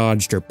spot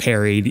dodged or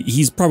parried,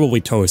 he's probably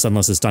toast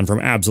unless it's done from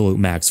absolute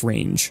max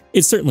range.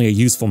 It's certainly a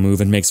useful move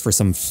and makes for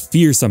some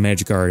fearsome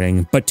edge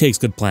guarding, but takes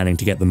good planning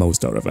to get the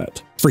most out of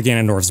it. For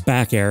Ganondorf's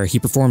back air, he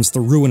performs the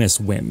Ruinous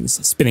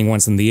Winds, spinning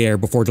once in the air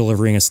before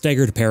delivering a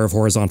staggered pair of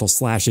horizontal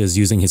slashes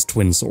using his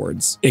twin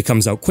swords. It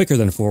comes out quicker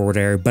than forward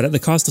air, but at the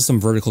cost of some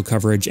vertical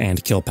coverage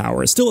and kill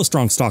power. Still a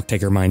strong stock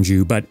taker, mind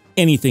you, but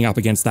anything up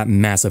against that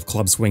massive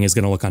club swing is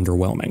going to look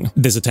underwhelming.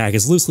 This attack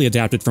is loosely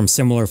adapted from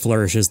similar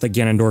flourishes that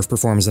Ganondorf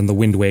performs in The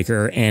Wind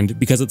Waker, and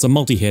because it's a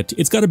multi-hit,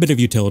 it's got a bit of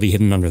utility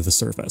hidden under the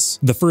surface.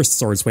 The first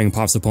sword swing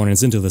pops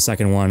opponents into the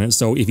second one,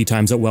 so if he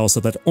times it well so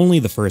that only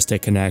the first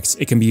hit connects,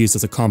 it can be used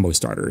as a combo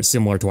starter,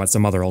 similar to what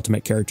some other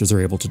Ultimate characters are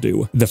able to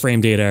do. The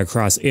frame data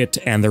across it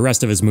and the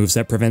rest of his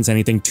moveset prevents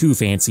anything too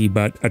fancy,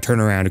 but a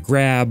turnaround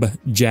grab,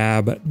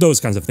 jab, those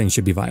kinds of things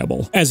should be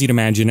viable. As you'd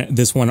imagine,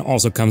 this one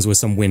also comes with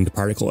some wind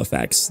particle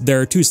effects. There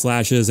are 2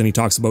 slashes, and he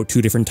talks about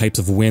 2 different types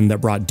of wind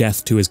that brought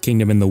death to his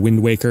kingdom in The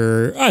Wind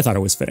Waker. I thought it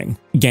was fitting.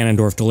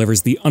 Ganondorf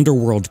delivers the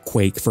Underworld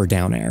Quake for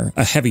down air,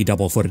 a heavy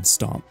double-footed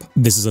stomp.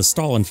 This is a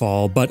stall and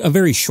fall, but a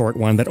very short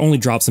one that only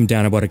drops him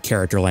down about a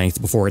character length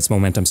before its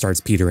momentum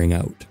starts petering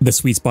out. The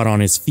sweet spot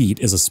on his feet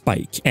is a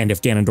spike, and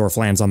if Ganondorf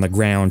lands on the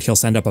ground, he'll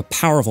send up a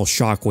powerful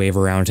shockwave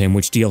around him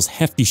which deals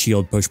hefty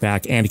shield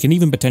pushback and can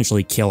even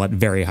potentially kill at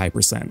very high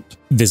percent.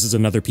 This is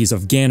another piece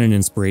of Ganon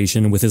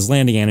inspiration, with his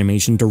landing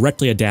animation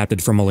directly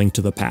adapted from A Link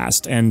to the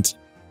Past, and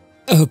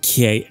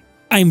okay,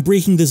 I'm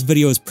breaking this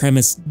video's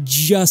premise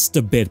just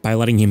a bit by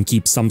letting him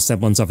keep some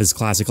semblance of his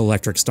classic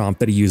electric stomp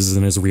that he uses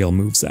in his real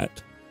moveset.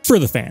 For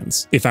the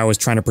fans, if I was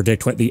trying to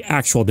predict what the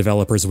actual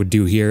developers would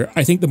do here,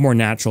 I think the more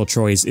natural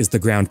choice is the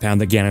ground pound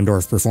that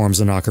Ganondorf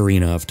performs in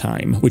Ocarina of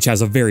Time, which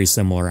has a very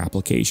similar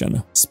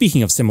application.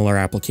 Speaking of similar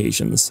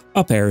applications,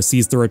 up air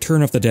sees the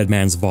return of the Dead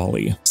Man's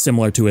Volley.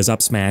 Similar to his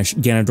up smash,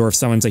 Ganondorf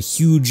summons a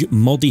huge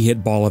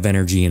multi-hit ball of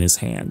energy in his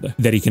hand,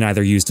 that he can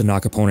either use to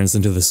knock opponents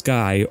into the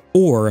sky,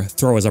 or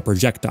throw as a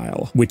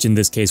projectile, which in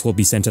this case will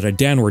be sent at a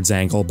downwards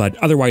angle, but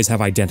otherwise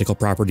have identical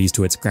properties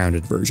to its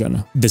grounded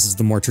version. This is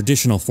the more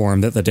traditional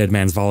form that the Dead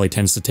Man's Volley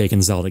tends to take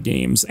in Zelda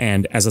games,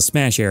 and as a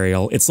smash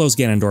aerial, it slows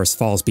Ganondorf's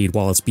fall speed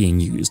while it's being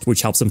used,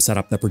 which helps him set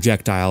up the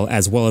projectile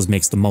as well as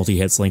makes the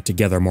multi-hits link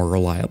together more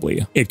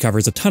reliably. It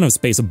covers a ton of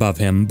space above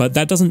him, but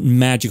that doesn't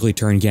magically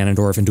turn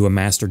Ganondorf into a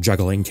master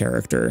juggling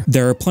character.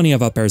 There are plenty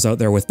of up airs out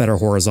there with better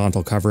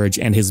horizontal coverage,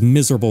 and his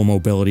miserable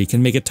mobility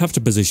can make it tough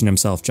to position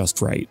himself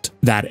just right.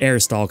 That air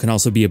stall can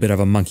also be a bit of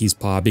a monkey's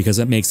paw because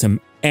it makes him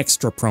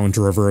extra prone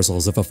to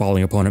reversals if a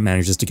falling opponent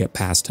manages to get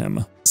past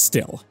him.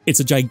 Still,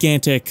 it's a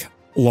gigantic,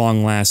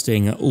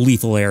 long-lasting,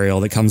 lethal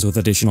aerial that comes with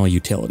additional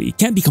utility.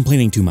 Can't be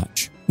complaining too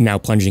much. Now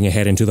plunging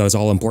ahead into those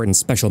all-important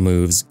special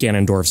moves,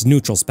 Ganondorf's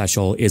neutral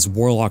special is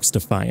Warlock's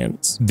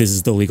Defiance. This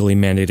is the legally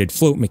mandated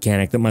float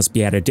mechanic that must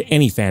be added to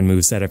any fan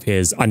moveset of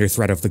his under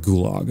threat of the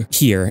Gulag.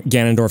 Here,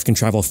 Ganondorf can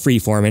travel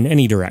freeform in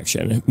any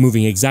direction,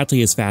 moving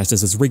exactly as fast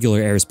as his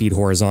regular airspeed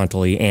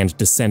horizontally and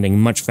descending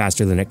much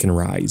faster than it can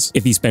rise.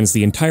 If he spends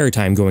the entire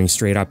time going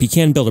straight up, he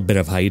can build a bit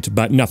of height,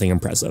 but nothing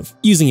impressive.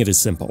 Using it is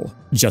simple.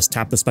 Just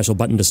tap the special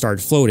button to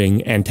start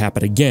floating, and tap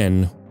it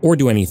again, or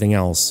do anything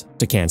else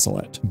to cancel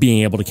it.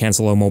 Being able to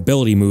cancel a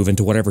mobility move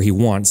into whatever he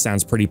wants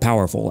sounds pretty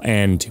powerful,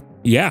 and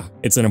yeah,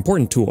 it's an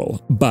important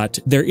tool, but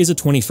there is a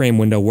 20-frame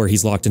window where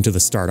he's locked into the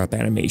startup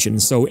animation,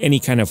 so any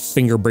kind of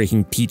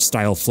finger-breaking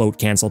Peach-style float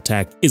cancel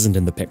tech isn't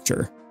in the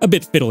picture. A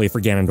bit fiddly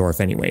for Ganondorf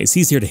anyways,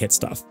 he's here to hit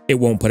stuff. It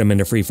won't put him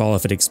into freefall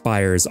if it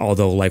expires,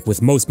 although like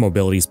with most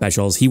mobility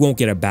specials, he won't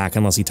get it back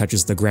unless he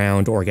touches the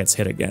ground or gets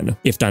hit again.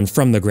 If done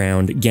from the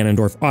ground,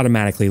 Ganondorf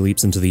automatically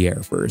leaps into the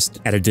air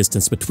first, at a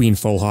distance between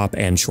full hop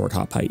and short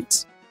hop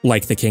heights.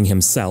 Like the king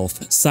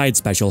himself, Side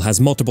Special has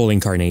multiple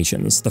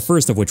incarnations, the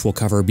first of which we'll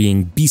cover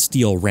being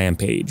Bestial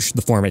Rampage,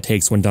 the form it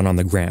takes when done on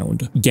the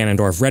ground.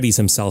 Ganondorf readies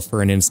himself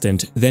for an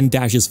instant, then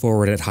dashes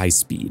forward at high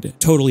speed,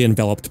 totally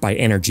enveloped by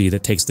energy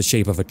that takes the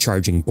shape of a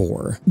charging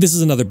boar. This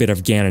is another bit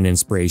of Ganon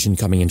inspiration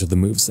coming into the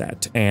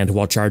moveset, and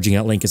while charging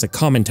at Link is a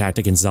common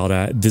tactic in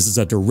Zelda, this is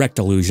a direct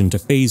allusion to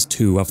Phase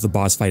 2 of the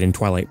boss fight in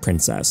Twilight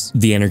Princess.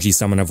 The energy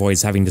summon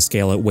avoids having to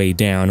scale it way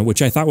down,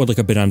 which I thought would look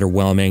a bit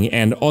underwhelming,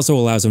 and also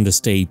allows him to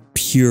stay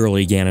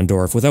purely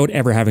Ganondorf without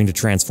ever having to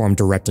transform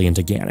directly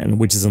into Ganon,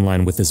 which is in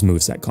line with this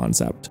moveset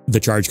concept. The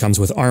charge comes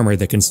with armor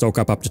that can stoke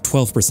up to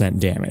 12%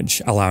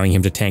 damage, allowing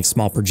him to tank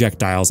small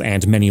projectiles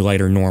and many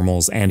lighter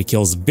normals, and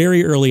kills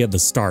very early at the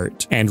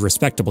start, and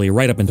respectably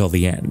right up until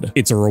the end.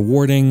 It's a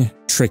rewarding,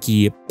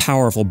 tricky,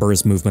 powerful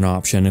burst movement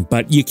option,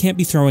 but you can't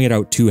be throwing it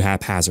out too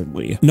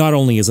haphazardly. Not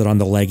only is it on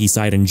the leggy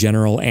side in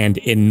general, and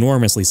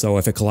enormously so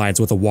if it collides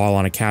with a wall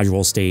on a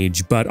casual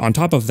stage, but on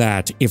top of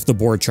that, if the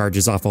board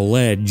charges off a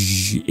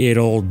ledge,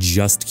 it'll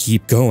just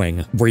keep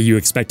going. Were you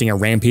expecting a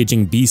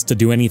rampaging beast to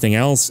do anything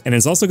else? And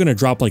it's also going to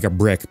drop like a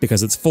brick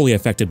because it's fully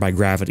affected by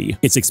gravity.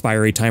 Its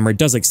expiry timer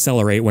does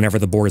accelerate whenever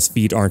the boar's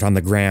feet aren't on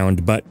the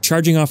ground, but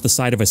charging off the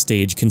side of a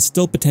stage can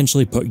still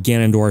potentially put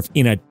Ganondorf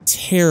in a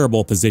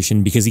terrible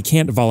position because he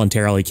can't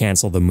voluntarily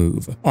cancel the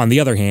move. On the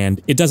other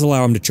hand, it does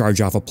allow him to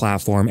charge off a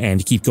platform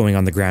and keep going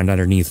on the ground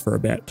underneath for a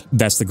bit.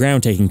 That's the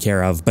ground taken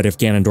care of, but if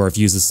Ganondorf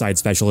uses Side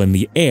Special in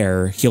the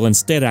air, he'll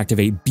instead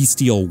activate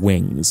Bestial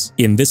Wings.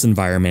 In this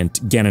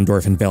environment,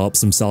 Ganondorf envelops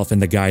himself in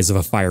the guise of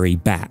a fiery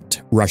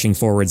bat, rushing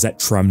forwards at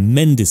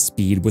tremendous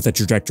speed with a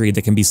trajectory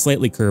that can be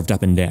slightly curved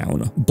up and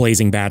down.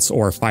 Blazing bats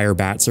or fire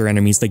bats are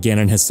enemies that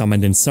Ganon has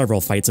summoned in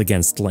several fights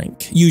against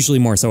Link, usually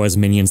more so as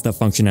minions that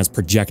function as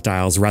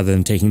projectiles rather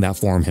than taking that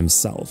form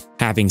himself.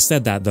 Having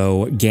said that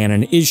though,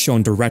 Ganon is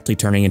shown directly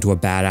turning into a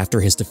bat after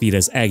his defeat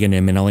as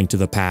Aghanim in A Link to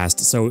the Past,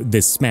 so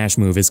this smash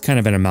move is kind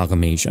of an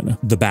amalgamation.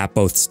 The bat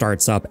both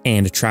starts up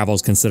and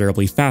travels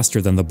considerably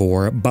faster than the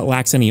boar, but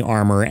lacks any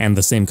armor and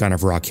the same kind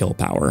of raw kill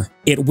power.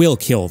 It will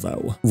kill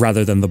though.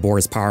 Rather than the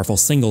boar's powerful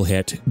single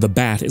hit, the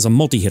bat is a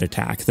multi-hit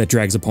attack that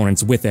drags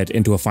opponents with it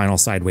into a final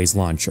sideways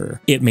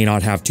launcher. It may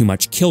not have too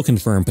much kill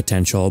confirm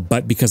potential,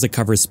 but because it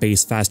covers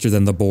space faster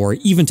than the boar,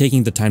 even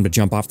taking the time to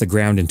jump off the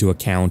ground into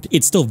account,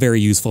 it's still very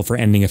useful for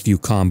ending a few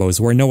combos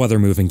where no other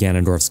move in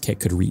Ganondorf's kit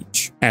could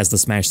reach. As the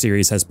Smash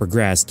series has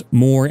progressed,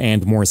 more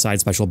and more Side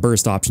Special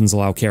burst options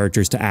allow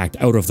characters to act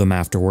out of them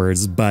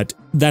afterwards, but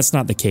that's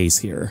not the case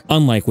here.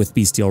 Unlike with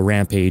Bestial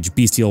Rampage,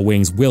 Bestial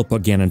Wings will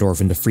put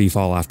Ganondorf into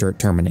freefall after it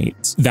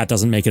terminates. That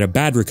doesn't make it a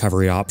bad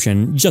recovery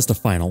option, just a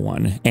final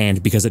one,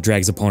 and because it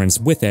drags opponents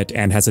with it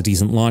and has a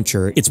decent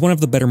launcher, it's one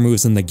of the better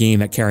moves in the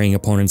game at carrying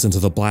opponents into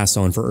the blast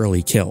zone for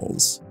early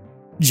kills.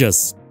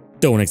 Just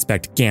don't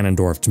expect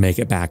Ganondorf to make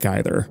it back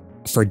either.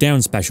 For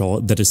down special,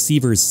 the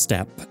Deceiver's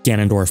Step,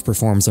 Ganondorf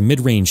performs a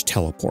mid-range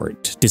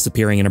teleport,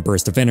 disappearing in a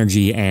burst of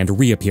energy and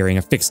reappearing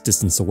a fixed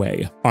distance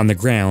away. On the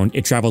ground,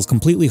 it travels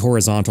completely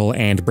horizontal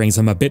and brings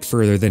him a bit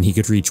further than he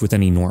could reach with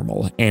any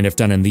normal, and if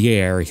done in the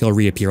air, he'll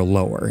reappear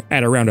lower,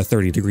 at around a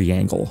 30-degree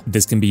angle.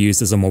 This can be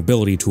used as a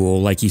mobility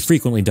tool like he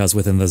frequently does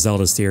within the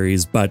Zelda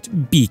series,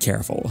 but be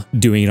careful.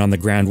 Doing it on the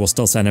ground will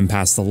still send him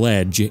past the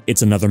ledge.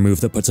 It's another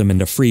move that puts him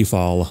into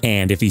freefall,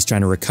 and if he's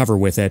trying to recover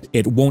with it,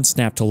 it won't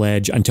snap to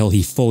ledge until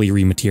he fully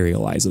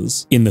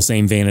rematerializes. In the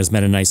same vein as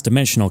Meta Knight's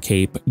Dimensional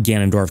Cape,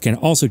 Ganondorf can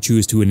also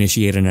choose to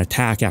initiate an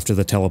attack after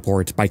the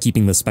teleport by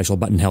keeping the special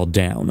button held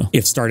down.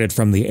 If started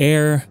from the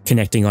air,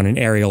 connecting on an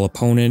aerial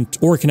opponent,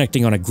 or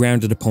connecting on a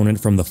grounded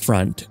opponent from the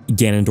front,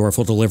 Ganondorf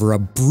will deliver a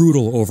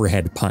brutal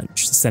overhead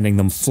punch, sending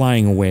them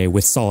flying away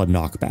with solid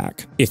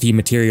knockback. If he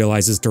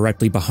materializes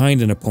directly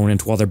behind an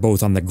opponent while they're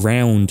both on the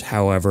ground,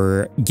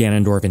 however,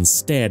 Ganondorf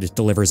instead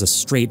delivers a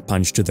straight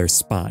punch to their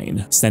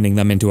spine, sending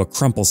them into a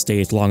crumple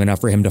state long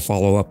enough for him to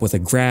follow up with a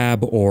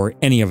grab or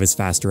any of his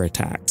faster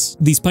attacks.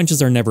 These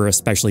punches are never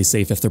especially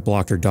safe if they're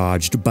blocked or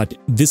dodged, but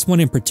this one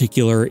in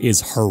particular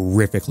is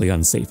horrifically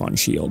unsafe on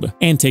shield,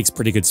 and takes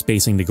pretty good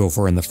spacing to go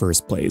for in the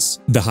first place.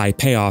 The high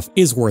payoff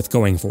is worth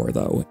going for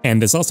though, and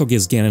this also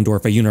gives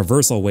Ganondorf a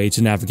universal way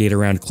to navigate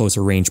around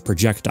closer range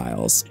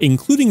projectiles,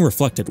 including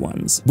reflected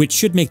ones, which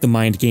should make the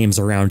mind games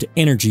around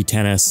energy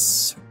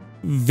tennis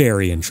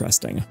very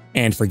interesting.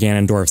 And for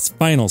Ganondorf's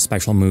final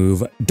special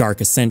move,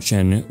 Dark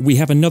Ascension, we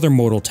have another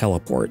modal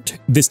teleport,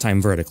 this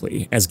time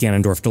vertically, as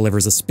Ganondorf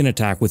delivers a spin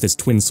attack with his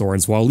twin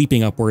swords while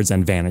leaping upwards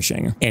and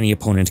vanishing. Any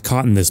opponent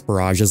caught in this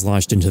barrage is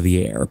launched into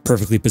the air,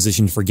 perfectly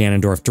positioned for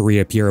Ganondorf to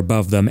reappear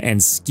above them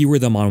and skewer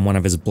them on one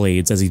of his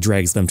blades as he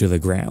drags them to the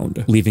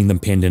ground, leaving them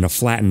pinned in a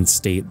flattened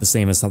state, the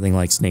same as something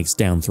like Snake's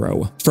down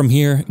throw. From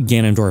here,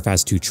 Ganondorf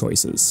has two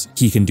choices.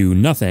 He can do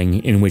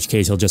nothing, in which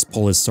case he'll just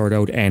pull his sword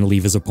out and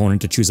leave his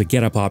opponent to choose a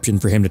get-up option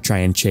for him to try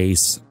and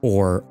chase,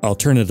 or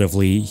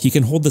alternatively, he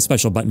can hold the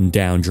special button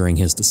down during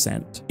his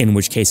descent, in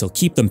which case he'll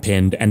keep them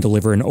pinned and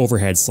deliver an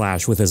overhead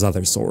slash with his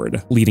other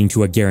sword, leading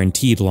to a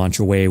guaranteed launch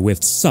away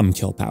with some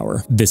kill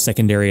power. This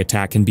secondary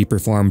attack can be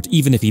performed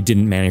even if he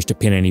didn't manage to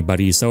pin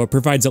anybody, so it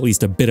provides at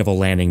least a bit of a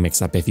landing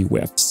mix-up if he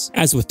whiffs.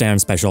 As with down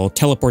special,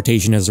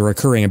 teleportation is a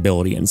recurring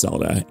ability in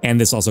Zelda, and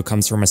this also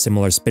comes from a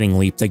similar spinning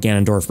leap that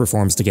Ganondorf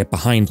performs to get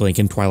behind Link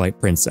in Twilight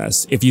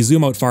Princess. If you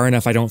zoom out far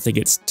enough, I don't think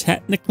it's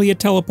technically a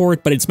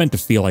teleport, but it's meant to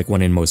feel like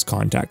one in most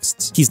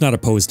contexts. He's not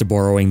opposed to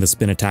borrowing the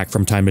spin attack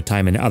from time to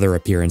time in other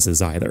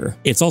appearances either.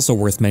 It's also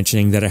worth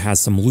mentioning that it has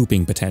some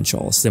looping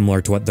potential,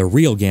 similar to what the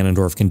real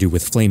Ganondorf can do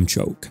with Flame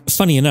Choke.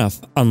 Funny enough,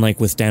 unlike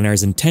with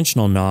Danar's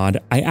intentional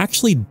nod, I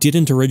actually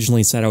didn't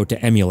originally set out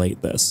to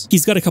emulate this.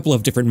 He's got a couple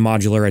of different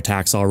modular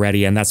attacks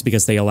already, and that's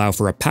because they allow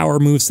for a power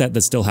moveset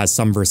that still has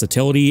some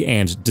versatility,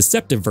 and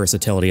deceptive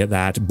versatility at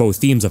that, both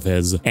themes of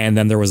his, and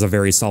then there was a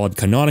very solid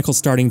canonical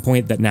starting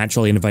point that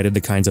naturally invited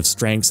the kinds of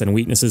strengths and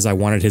weaknesses I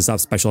wanted his up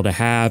special to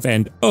have,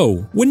 and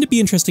oh, wouldn't it be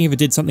interesting if it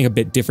did something a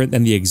bit different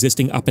than the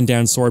existing up and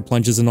down sword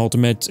plunges in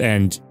Ultimate,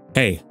 and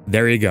hey,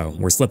 there you go.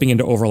 We're slipping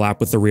into overlap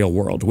with the real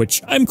world,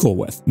 which I'm cool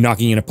with.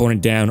 Knocking an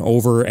opponent down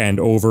over and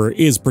over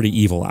is pretty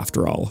evil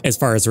after all. As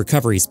far as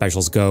recovery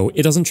specials go,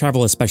 it doesn't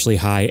travel especially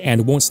high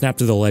and won't snap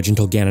to the ledge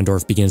until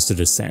Ganondorf begins to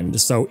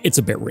descend, so it's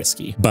a bit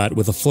risky. But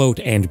with a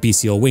float and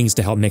bestial wings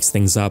to help mix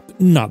things up,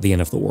 not the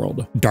end of the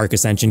world. Dark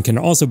Ascension can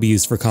also be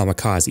used for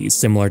kamikazes,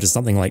 similar to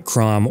something like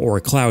Chrom or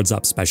Cloud's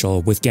up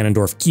special, with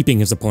Ganondorf keeping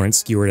his opponent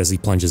skewered as he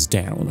plunges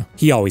down.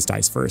 He always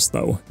dies first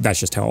though, that's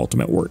just how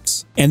Ultimate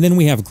works. And then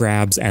we have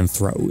grabs and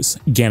throws.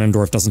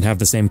 Ganondorf doesn't have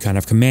the same kind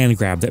of command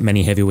grab that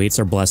many heavyweights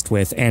are blessed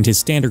with, and his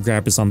standard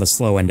grab is on the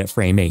slow end at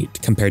frame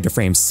 8, compared to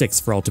frame 6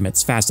 for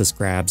Ultimate's fastest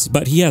grabs,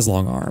 but he has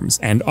long arms,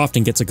 and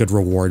often gets a good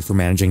reward for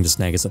managing to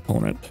snag his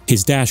opponent.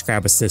 His dash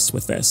grab assists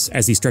with this,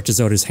 as he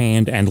stretches out his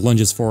hand and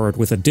lunges forward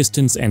with a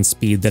distance and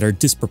speed that are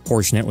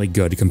disproportionately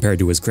good compared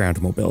to his ground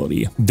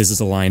mobility. This is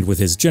aligned with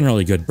his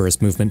generally good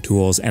burst movement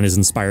tools, and is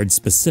inspired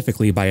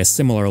specifically by a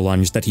similar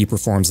lunge that he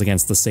performs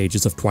against the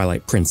sages of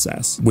Twilight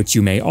Princess, which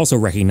you may also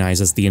recognize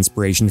as the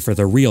inspiration for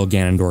the real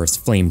Ganondorf's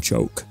Flame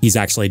Choke. He's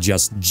actually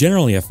just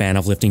generally a fan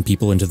of lifting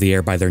people into the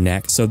air by their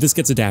neck, so this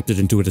gets adapted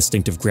into a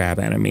distinctive grab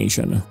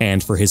animation.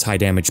 And for his high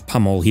damage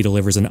pummel, he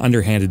delivers an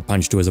underhanded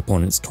punch to his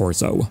opponent's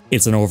torso.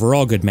 It's an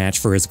overall good match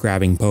for his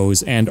grabbing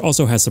pose, and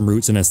also has some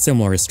roots in a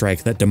similar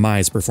strike that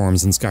Demise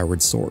performs in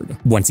Skyward Sword.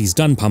 Once he's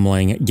done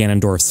pummeling,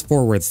 Ganondorf's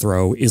forward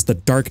throw is the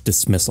Dark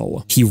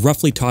Dismissal. He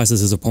roughly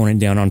tosses his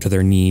opponent down onto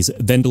their knees,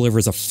 then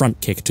delivers a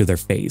front kick to their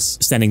face,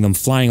 sending them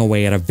flying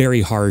away at a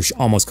very harsh,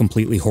 almost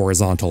completely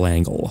horizontal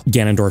angle.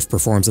 Ganondorf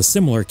performs a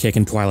similar kick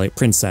in Twilight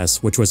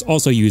Princess, which was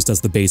also used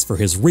as the base for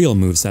his real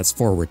moveset's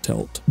forward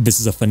tilt. This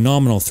is a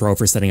phenomenal throw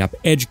for setting up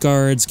edge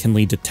guards, can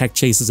lead to tech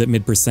chases at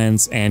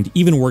mid-percents, and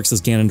even works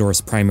as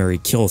Ganondorf's primary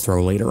kill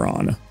throw later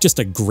on. Just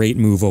a great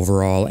move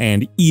overall,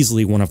 and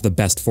easily one of the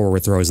best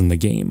forward throws in the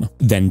game.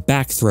 Then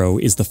back throw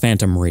is the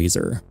Phantom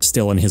Razor.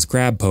 Still in his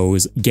grab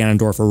pose,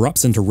 Ganondorf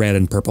erupts into red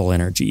and purple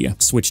energy,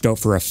 switched out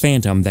for a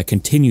Phantom that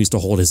continues to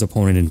hold his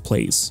opponent in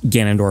place.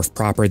 Ganondorf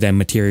proper then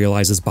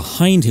materializes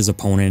behind his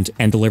opponent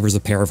and delivers a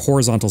pair of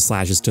horizontal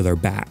slashes to their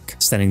back,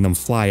 sending them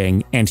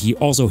flying, and he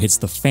also hits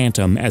the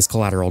Phantom as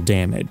collateral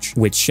damage,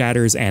 which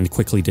shatters and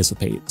quickly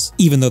dissipates.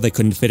 Even though they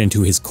couldn't fit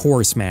into his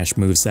core Smash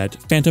moveset,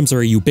 Phantoms are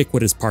a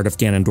ubiquitous part of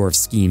Ganondorf's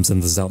schemes in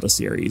the Zelda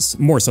series,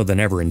 more so than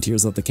ever in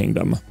Tears of the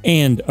Kingdom.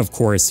 And, of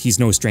course, he's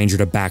no stranger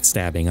to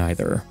backstabbing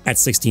either. At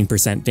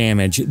 16%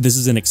 damage, this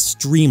is an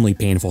extremely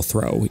painful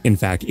throw. In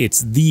fact,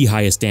 it's the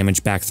highest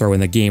damage back throw in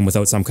the game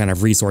without some kind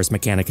of resource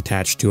mechanic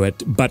attached to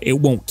it, but it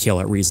won't kill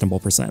at reasonable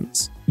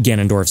percents.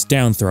 Ganondorf's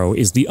down throw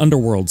is the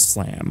Underworld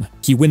Slam.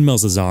 He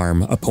windmills his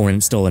arm,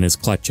 opponent still in his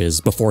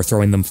clutches, before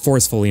throwing them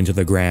forcefully into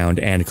the ground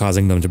and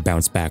causing them to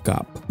bounce back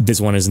up.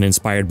 This one isn't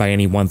inspired by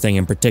any one thing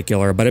in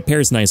particular, but it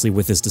pairs nicely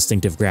with this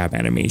distinctive grab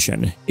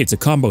animation. It's a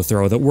combo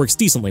throw that works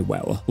decently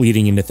well,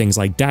 leading into things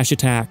like dash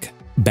attack,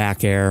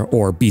 back air,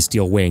 or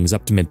bestial wings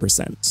up to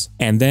mid-percents.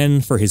 And then,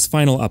 for his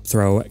final up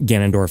throw,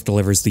 Ganondorf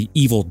delivers the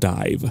Evil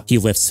Dive. He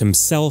lifts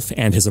himself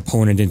and his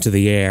opponent into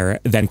the air,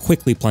 then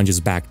quickly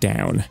plunges back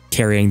down,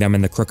 carrying them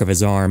in the crook of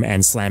his arm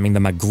and slamming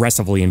them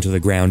aggressively into the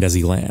ground as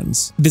he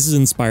lands. This is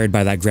inspired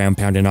by that ground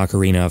pound in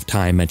Ocarina of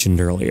Time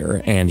mentioned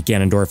earlier, and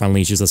Ganondorf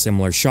unleashes a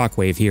similar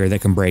shockwave here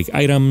that can break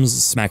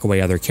items, smack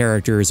away other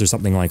characters or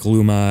something like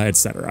Luma,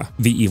 etc.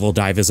 The Evil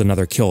Dive is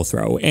another kill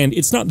throw, and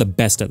it's not the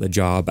best at the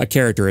job. A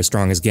character as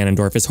strong as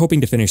Ganondorf is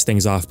hoping to finish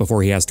things off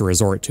before he has to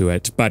resort to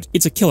it, but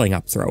it's a killing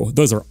up throw.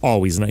 Those are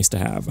always nice to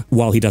have.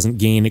 While he doesn't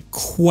gain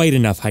quite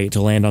enough height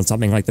to land on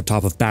something like the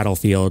top of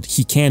Battlefield,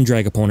 he can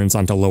drag opponents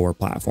onto lower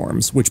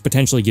platforms, which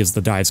potentially essentially gives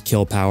the dive's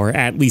kill power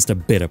at least a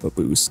bit of a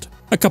boost.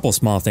 A couple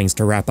small things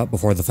to wrap up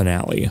before the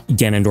finale.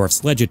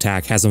 Ganondorf's ledge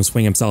attack has him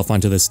swing himself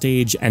onto the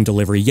stage and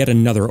deliver yet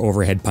another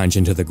overhead punch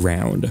into the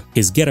ground.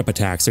 His get-up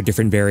attacks are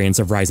different variants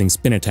of rising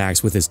spin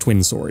attacks with his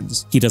twin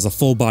swords. He does a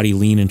full body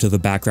lean into the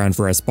background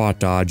for a spot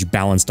dodge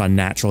balanced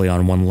unnaturally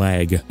on one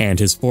leg, and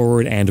his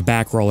forward and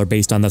back roll are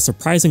based on the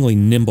surprisingly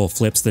nimble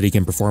flips that he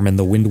can perform in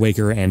the Wind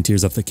Waker and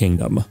Tears of the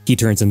Kingdom. He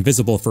turns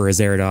invisible for his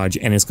air dodge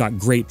and has got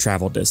great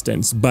travel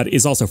distance, but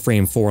is also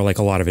frame 4 like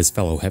a lot of his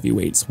fellow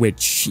heavyweights,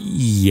 which,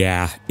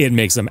 yeah, it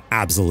makes him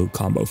absolute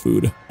combo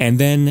food. And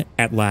then,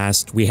 at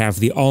last, we have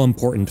the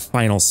all-important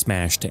final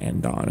smash to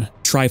end on.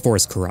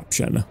 Triforce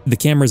Corruption. The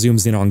camera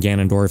zooms in on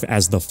Ganondorf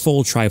as the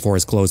full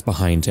Triforce glows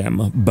behind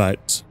him,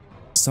 but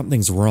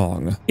something's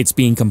wrong. It's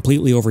being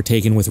completely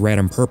overtaken with red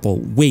and purple.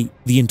 Wait,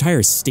 the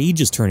entire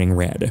stage is turning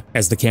red.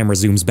 As the camera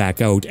zooms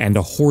back out and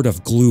a horde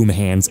of gloom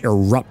hands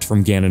erupt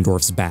from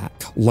Ganondorf's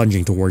back,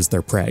 lunging towards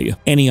their prey.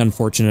 Any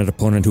unfortunate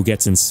opponent who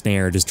gets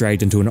ensnared is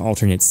dragged into an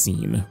alternate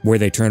scene, where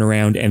they turn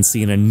around and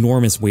see an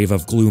enormous wave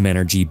of gloom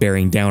energy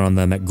bearing down on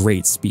them at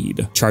great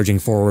speed. Charging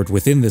forward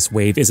within this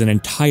wave is an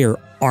entire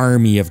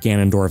army of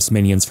Ganondorf's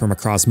minions from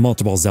across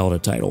multiple Zelda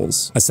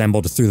titles,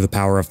 assembled through the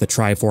power of the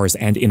Triforce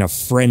and in a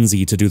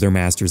frenzy to do their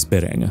master's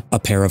bidding. A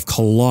pair of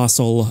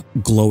colossal,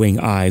 glowing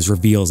eyes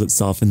reveals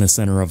itself in the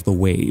center of the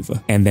wave,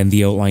 and then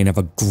the outline of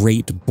a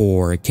great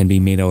boar can be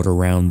made out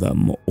around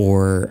them,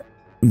 or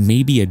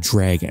maybe a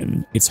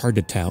dragon. It's hard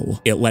to tell.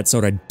 It lets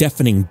out a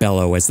deafening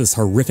bellow as this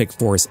horrific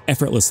force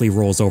effortlessly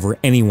rolls over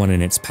anyone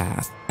in its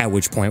path, at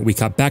which point we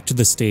cut back to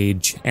the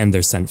stage and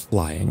they're sent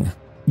flying.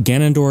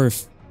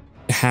 Ganondorf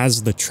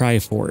has the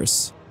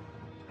Triforce.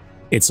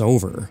 It's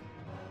over.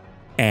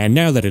 And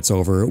now that it's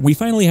over, we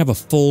finally have a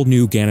full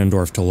new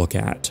Ganondorf to look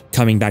at.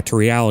 Coming back to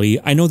reality,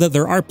 I know that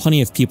there are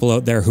plenty of people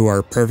out there who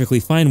are perfectly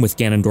fine with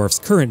Ganondorf's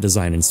current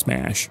design in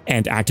Smash,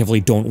 and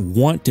actively don't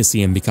want to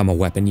see him become a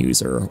weapon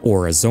user,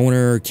 or a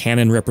zoner,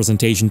 canon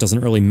representation doesn't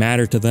really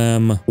matter to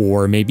them,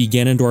 or maybe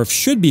Ganondorf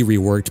should be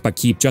reworked but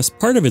keep just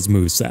part of his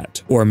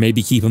moveset, or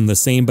maybe keep him the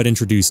same but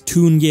introduce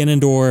Toon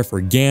Ganondorf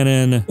or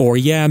Ganon, or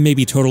yeah,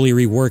 maybe totally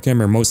rework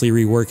him or mostly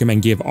rework him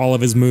and give all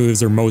of his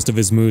moves or most of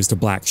his moves to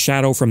Black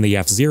Shadow from the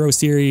F-Zero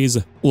series.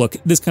 Look,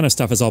 this kind of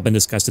stuff has all been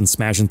discussed in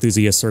Smash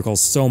enthusiast circles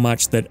so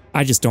much that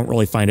I just don't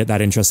really find it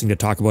that interesting to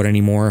talk about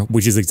anymore,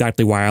 which is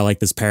exactly why I like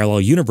this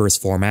parallel universe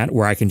format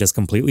where I can just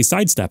completely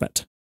sidestep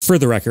it. For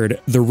the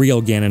record, the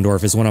real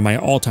Ganondorf is one of my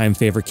all-time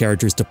favorite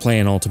characters to play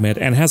in Ultimate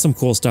and has some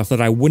cool stuff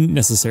that I wouldn't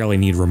necessarily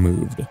need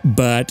removed.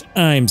 But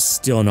I'm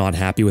still not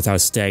happy with how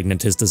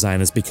stagnant his design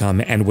has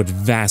become and would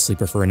vastly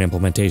prefer an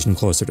implementation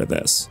closer to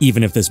this.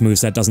 Even if this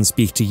moveset doesn't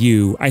speak to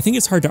you, I think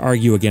it's hard to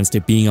argue against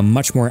it being a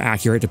much more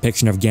accurate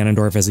depiction of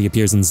Ganondorf as he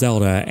appears in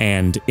Zelda,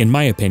 and, in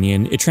my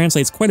opinion, it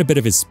translates quite a bit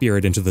of his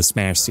spirit into the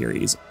Smash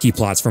series. He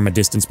plots from a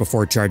distance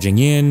before charging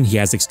in, he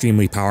has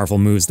extremely powerful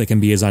moves that can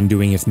be his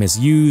undoing if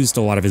misused,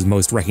 a lot of his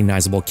most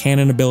recognizable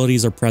canon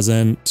abilities are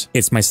present.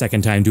 It's my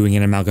second time doing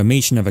an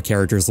amalgamation of a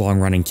character's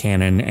long-running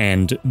canon,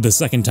 and the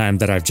second time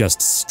that I've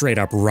just straight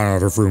up run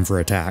out of room for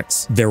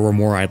attacks. There were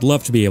more I'd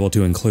love to be able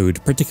to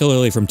include,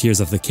 particularly from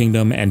Tears of the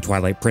Kingdom and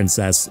Twilight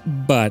Princess,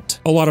 but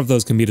a lot of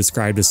those can be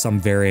described as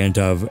some variant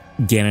of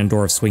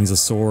Ganondorf swings a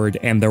sword,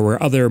 and there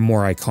were other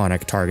more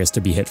iconic targets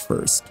to be hit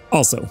first.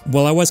 Also,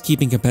 while I was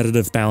keeping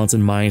competitive balance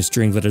in mind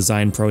during the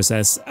design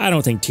process, I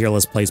don't think tier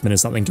list placement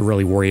is something to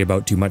really worry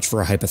about too much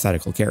for a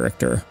hypothetical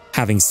character.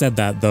 Having said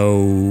that,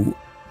 though,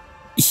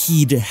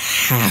 he'd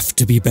have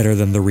to be better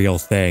than the real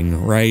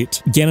thing,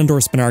 right?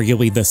 Ganondorf's been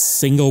arguably the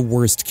single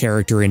worst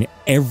character in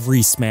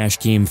every Smash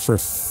game for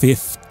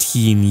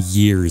 15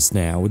 years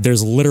now.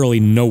 There's literally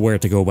nowhere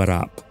to go but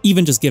up.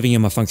 Even just giving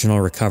him a functional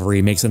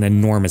recovery makes an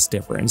enormous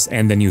difference,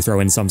 and then you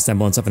throw in some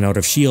semblance of an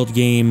out-of-shield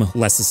game,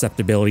 less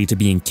susceptibility to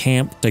being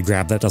camped, a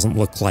grab that doesn't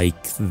look like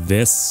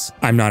this.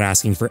 I'm not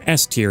asking for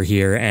S tier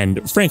here,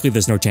 and frankly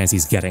there's no chance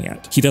he's getting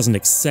it. He doesn't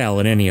excel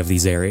in any of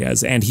these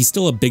areas, and he's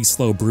still a big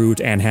slow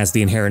brute and has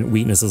the inherent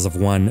weaknesses of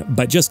one,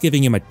 but just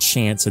giving him a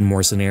chance in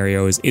more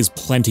scenarios is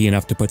plenty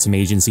enough to put some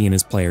agency in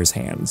his players'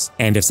 hands.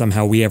 And if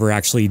somehow we ever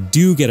actually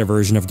do get a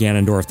version of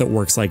Ganondorf that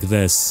works like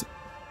this,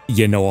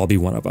 you know I'll be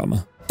one of them.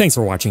 Thanks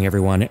for watching,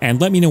 everyone,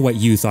 and let me know what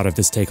you thought of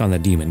this take on the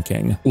Demon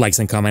King. Likes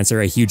and comments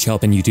are a huge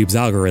help in YouTube's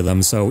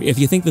algorithm, so if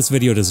you think this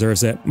video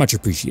deserves it, much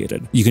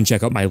appreciated. You can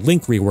check out my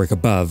link rework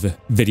above,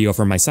 video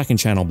from my second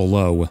channel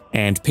below,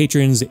 and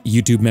patrons,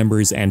 YouTube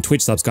members, and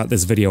Twitch subs got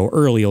this video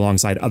early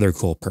alongside other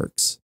cool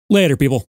perks. Later, people!